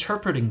 and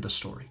interpreting the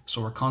story.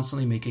 So we're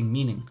constantly making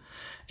meaning.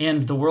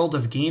 And the world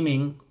of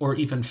gaming or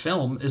even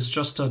film is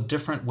just a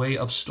different way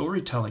of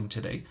storytelling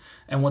today.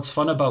 And what's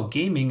fun about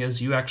gaming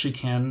is you actually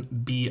can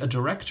be a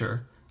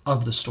director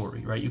of the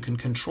story, right? You can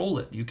control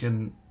it. You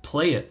can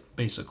play it,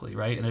 basically,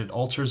 right? And it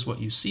alters what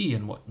you see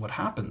and what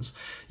happens.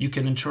 You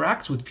can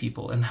interact with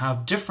people and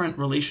have different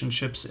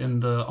relationships in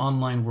the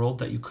online world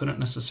that you couldn't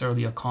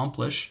necessarily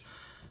accomplish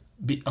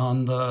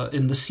in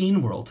the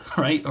scene world,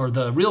 right? Or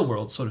the real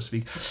world, so to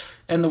speak.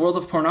 And the world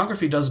of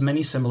pornography does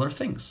many similar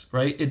things,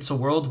 right? It's a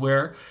world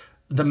where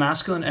the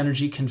masculine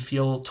energy can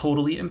feel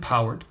totally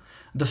empowered.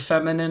 The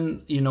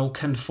feminine,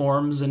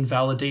 conforms and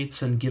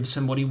validates and gives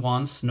him what he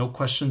wants. No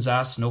questions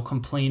asked, no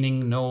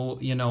complaining, no,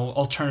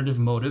 alternative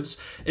motives.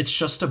 It's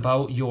just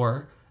about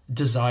your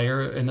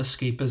desire and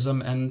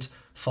escapism and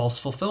false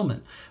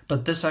fulfillment.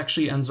 But this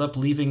actually ends up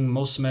leaving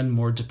most men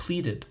more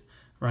depleted,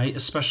 right?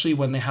 Especially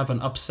when they have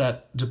an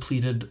upset,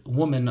 depleted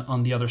woman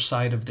on the other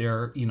side of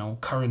their,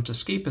 current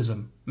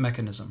escapism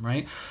mechanism,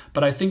 right?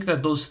 But I think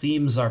that those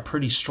themes are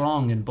pretty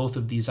strong in both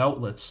of these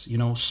outlets,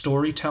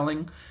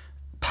 storytelling,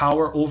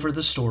 power over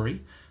the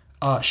story,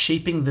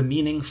 shaping the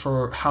meaning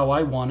for how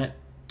I want it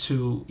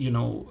to,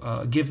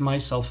 give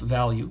myself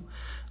value,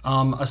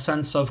 a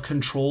sense of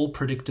control,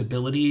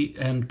 predictability,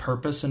 and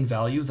purpose and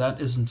value that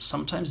is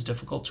sometimes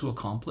difficult to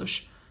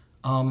accomplish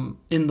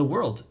in the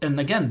world. And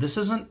again, this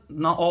isn't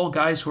not all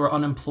guys who are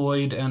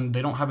unemployed and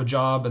they don't have a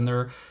job and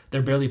they're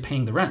barely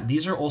paying the rent.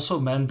 These are also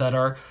men that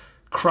are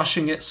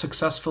crushing it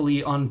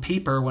successfully on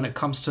paper when it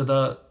comes to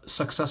the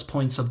success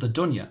points of the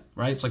dunya,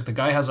 right? It's like the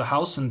guy has a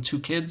house and 2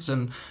 kids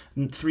and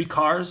 3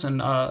 cars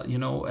and,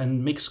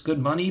 and makes good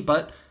money,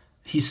 but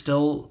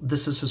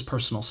this is his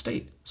personal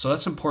state. So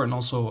that's important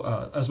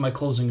also as my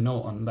closing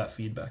note on that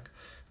feedback.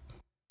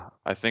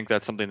 I think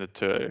that's something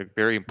that a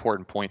very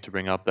important point to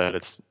bring up, that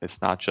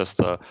it's not just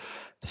the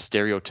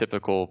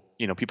stereotypical,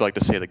 people like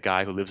to say the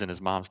guy who lives in his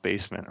mom's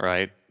basement,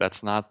 right?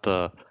 That's not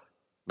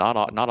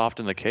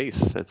often the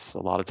case. It's a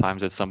lot of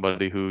times it's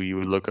somebody who you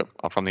would look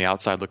up from the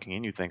outside looking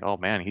in, you think, oh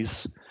man,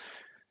 he's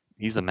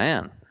the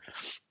man.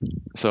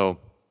 So,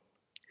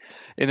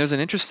 and there's an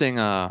interesting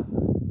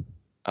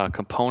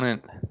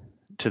component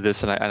to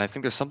this, and I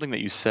think there's something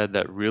that you said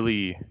that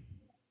really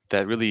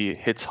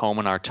hits home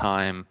in our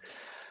time,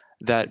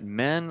 that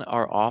men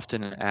are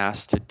often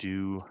asked to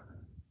do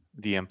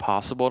the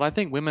impossible, and I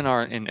think women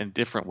are in a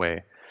different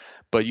way.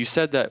 But you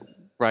said that,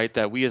 right,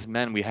 that we as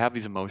men, we have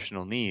these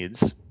emotional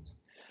needs,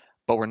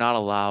 but we're not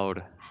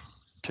allowed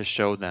to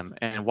show them.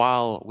 And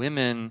while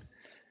women,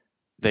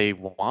 they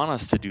want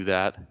us to do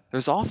that,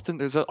 there's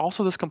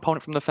also this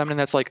component from the feminine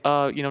that's like,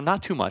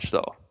 not too much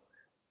though.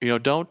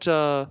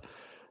 Don't.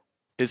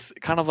 It's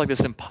kind of like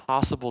this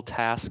impossible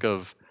task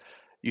of,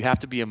 you have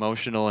to be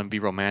emotional and be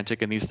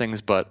romantic and these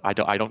things, but I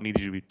don't need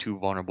you to be too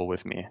vulnerable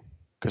with me,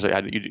 because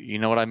you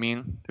know what I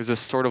mean. There's this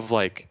sort of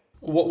like.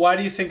 Why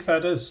do you think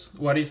that is?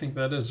 Why do you think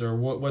that is, or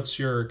what's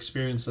your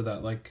experience of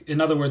that? Like,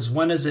 in other words,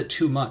 when is it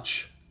too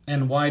much?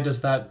 And why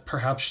does that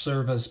perhaps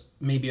serve as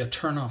maybe a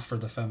turnoff for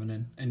the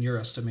feminine in your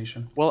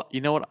estimation? Well,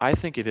 you know what I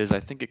think it is? I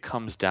think it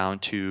comes down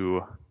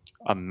to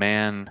a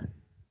man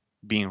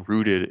being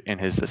rooted in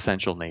his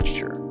essential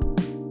nature.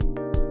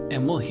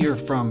 And we'll hear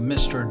from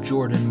Mr.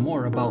 Jordan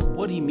more about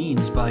what he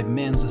means by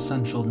man's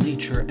essential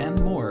nature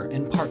and more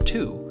in part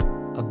 2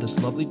 of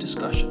this lovely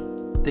discussion.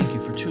 Thank you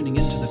for tuning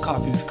in to the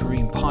Coffee with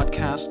Kareem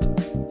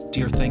podcast.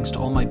 Dear thanks to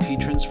all my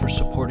patrons for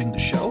supporting the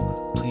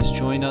show. Please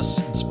join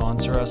us and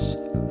sponsor us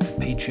at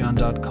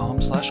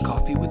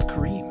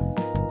patreon.com/coffeewithkareem.